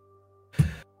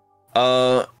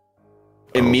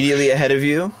 Immediately ahead of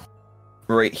you,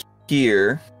 right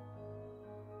here,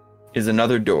 is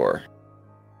another door,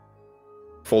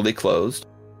 fully closed,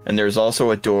 and there's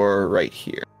also a door right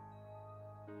here.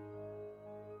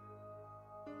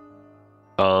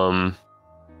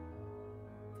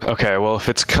 Okay, well, if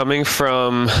it's coming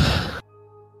from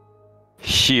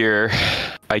here,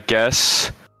 I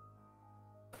guess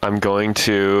I'm going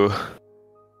to...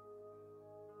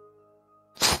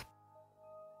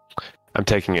 I'm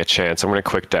taking a chance. I'm going to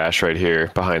quick dash right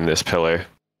here behind this pillar.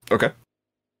 Okay.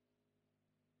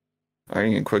 Alright,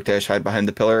 you can quick dash hide behind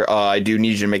the pillar. I do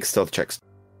need you to make stealth checks.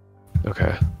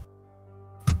 Okay.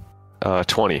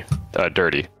 20.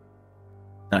 Dirty.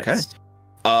 Nice.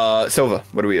 Okay. Silva,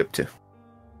 what are we up to?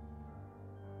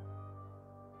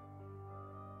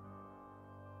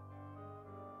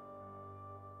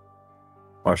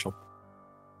 Marshall.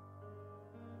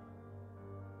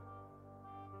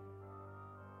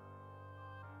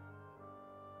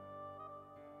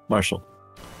 Marshall.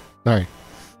 Sorry.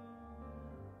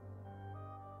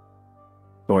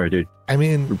 Don't worry, dude. I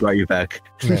mean, We brought you back.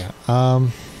 yeah.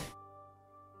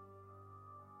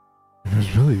 It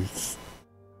was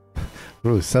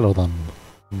really settled on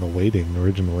the waiting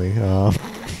originally. I'm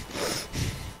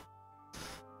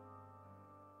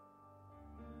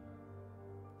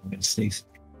gonna sneeze.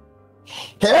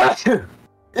 Bless you.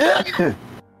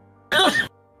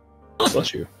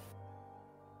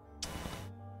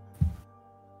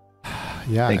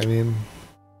 Yeah, Thank I you. mean,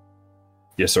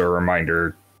 Yes, so a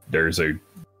reminder, there's a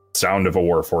sound of a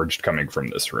warforged coming from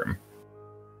this room.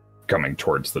 Coming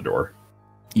towards the door.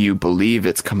 You believe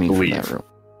it's coming from Believe. that room.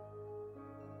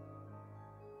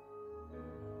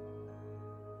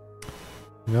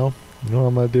 you know what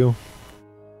I'm gonna do?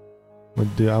 I'm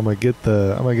gonna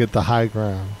get the high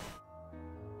ground.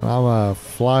 I'm gonna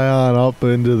fly on up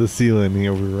into the ceiling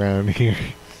here around here.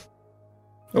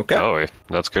 Okay. Oh,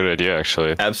 that's a good idea,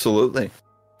 actually. Absolutely.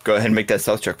 Go ahead and make that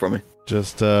stealth check for me.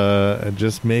 Just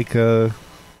make a.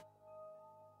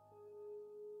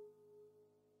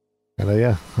 And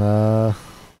yeah.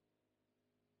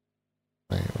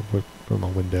 Wait, what from a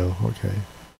window? Okay.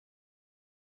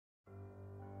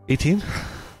 18.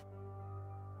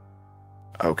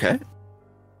 Okay.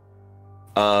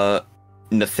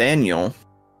 Nathaniel.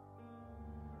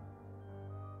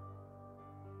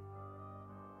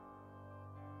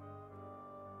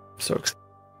 So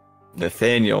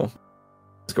Nathaniel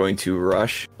is going to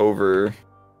rush over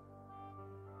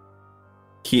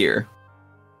here.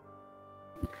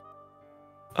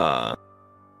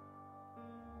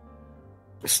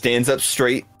 Stands up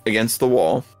straight against the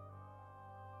wall.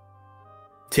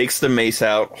 Takes the mace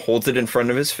out, holds it in front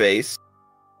of his face,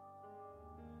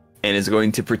 and is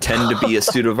going to pretend to be a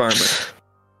suit of armor.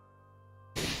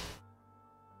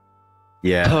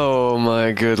 Yeah. Oh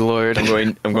my good lord. I'm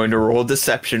going to roll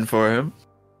deception for him.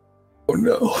 Oh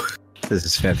no. This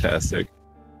is fantastic.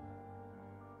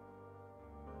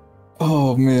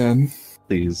 Oh man.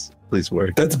 Please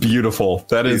work. That's beautiful.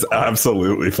 That is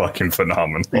absolutely fucking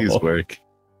phenomenal. Please work.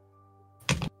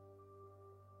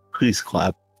 Please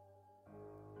clap.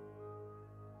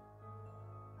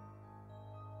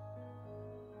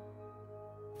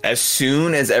 As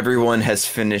soon as everyone has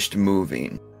finished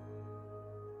moving,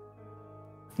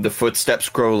 the footsteps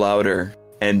grow louder,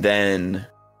 and then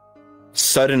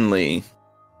suddenly,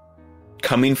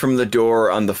 coming from the door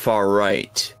on the far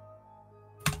right,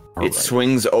 it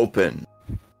swings open,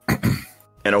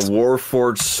 and a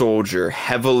warforged soldier,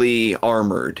 heavily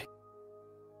armored,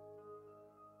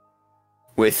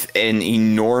 with an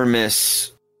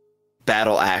enormous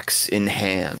battle axe in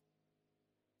hand,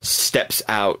 steps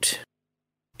out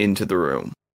into the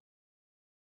room.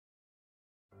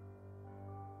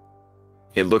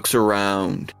 It looks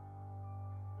around,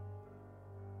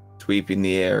 sweeping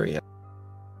the area,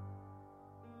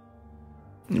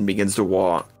 and begins to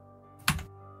walk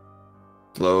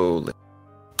slowly.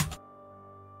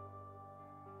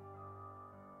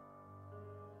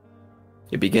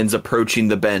 It begins approaching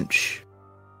the bench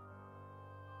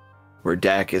where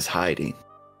Dak is hiding.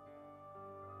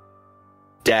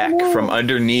 deck, from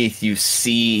underneath, you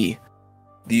see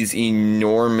these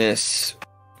enormous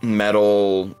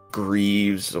metal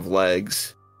greaves of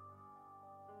legs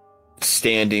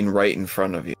standing right in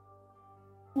front of you.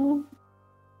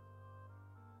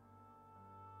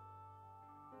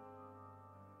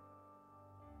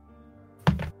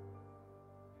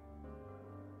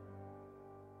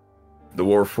 The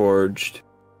Warforged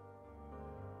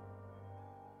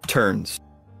turns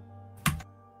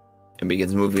and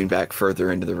begins moving back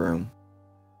further into the room.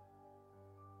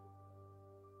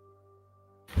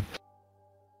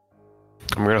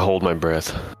 I'm gonna hold my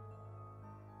breath.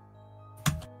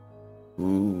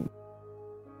 Ooh.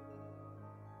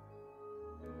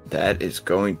 That is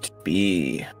going to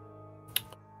be...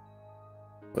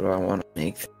 What do I want to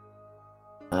make?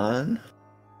 On?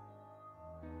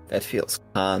 That feels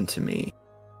on to me.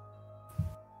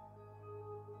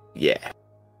 Yeah.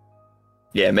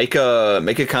 Yeah, make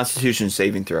a Constitution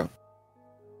saving throw.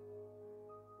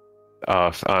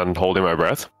 On holding my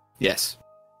breath? Yes.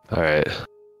 All right.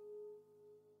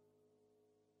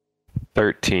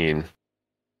 13.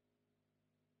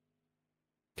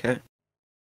 Okay.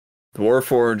 The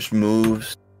Warforged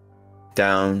moves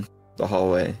down the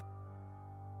hallway.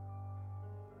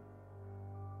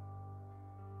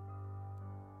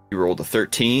 You rolled a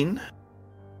 13.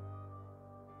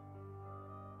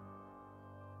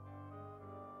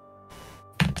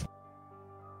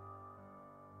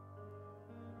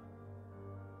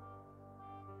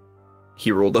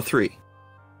 He rolled a 3.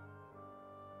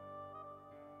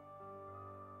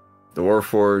 The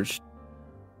Warforged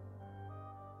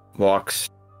walks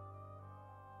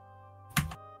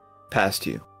past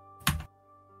you,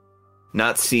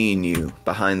 not seeing you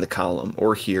behind the column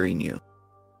or hearing you.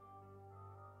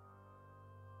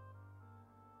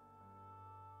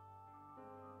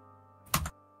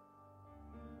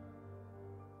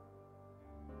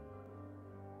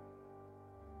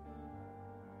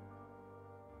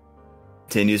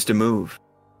 Continues to move,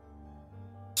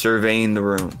 surveying the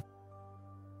room.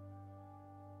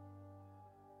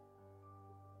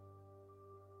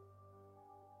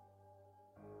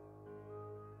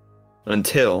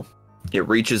 Until it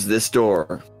reaches this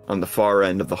door on the far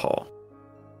end of the hall.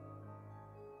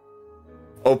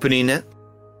 Opening it,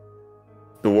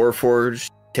 the Warforged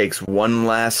takes one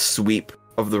last sweep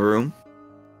of the room.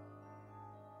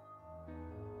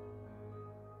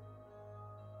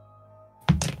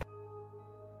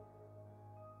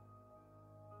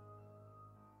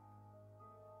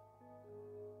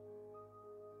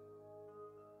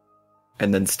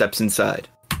 And then steps inside,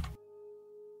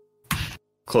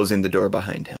 closing the door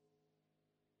behind him.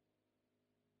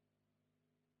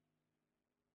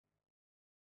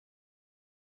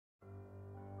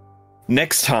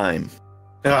 Next time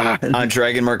on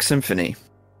Dragon Mark Symphony,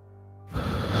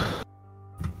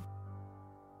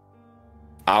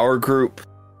 our group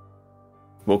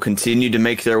will continue to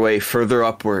make their way further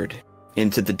upward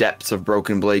into the depths of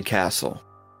Broken Blade Castle.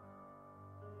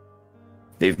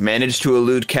 They've managed to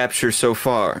elude capture so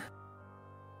far,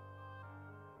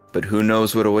 but who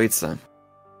knows what awaits them.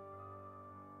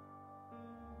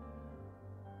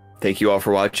 Thank you all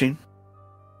for watching.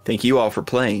 Thank you all for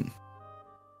playing.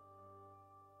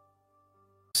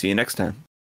 See you next time.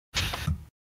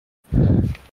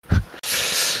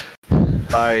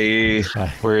 Bye.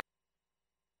 We're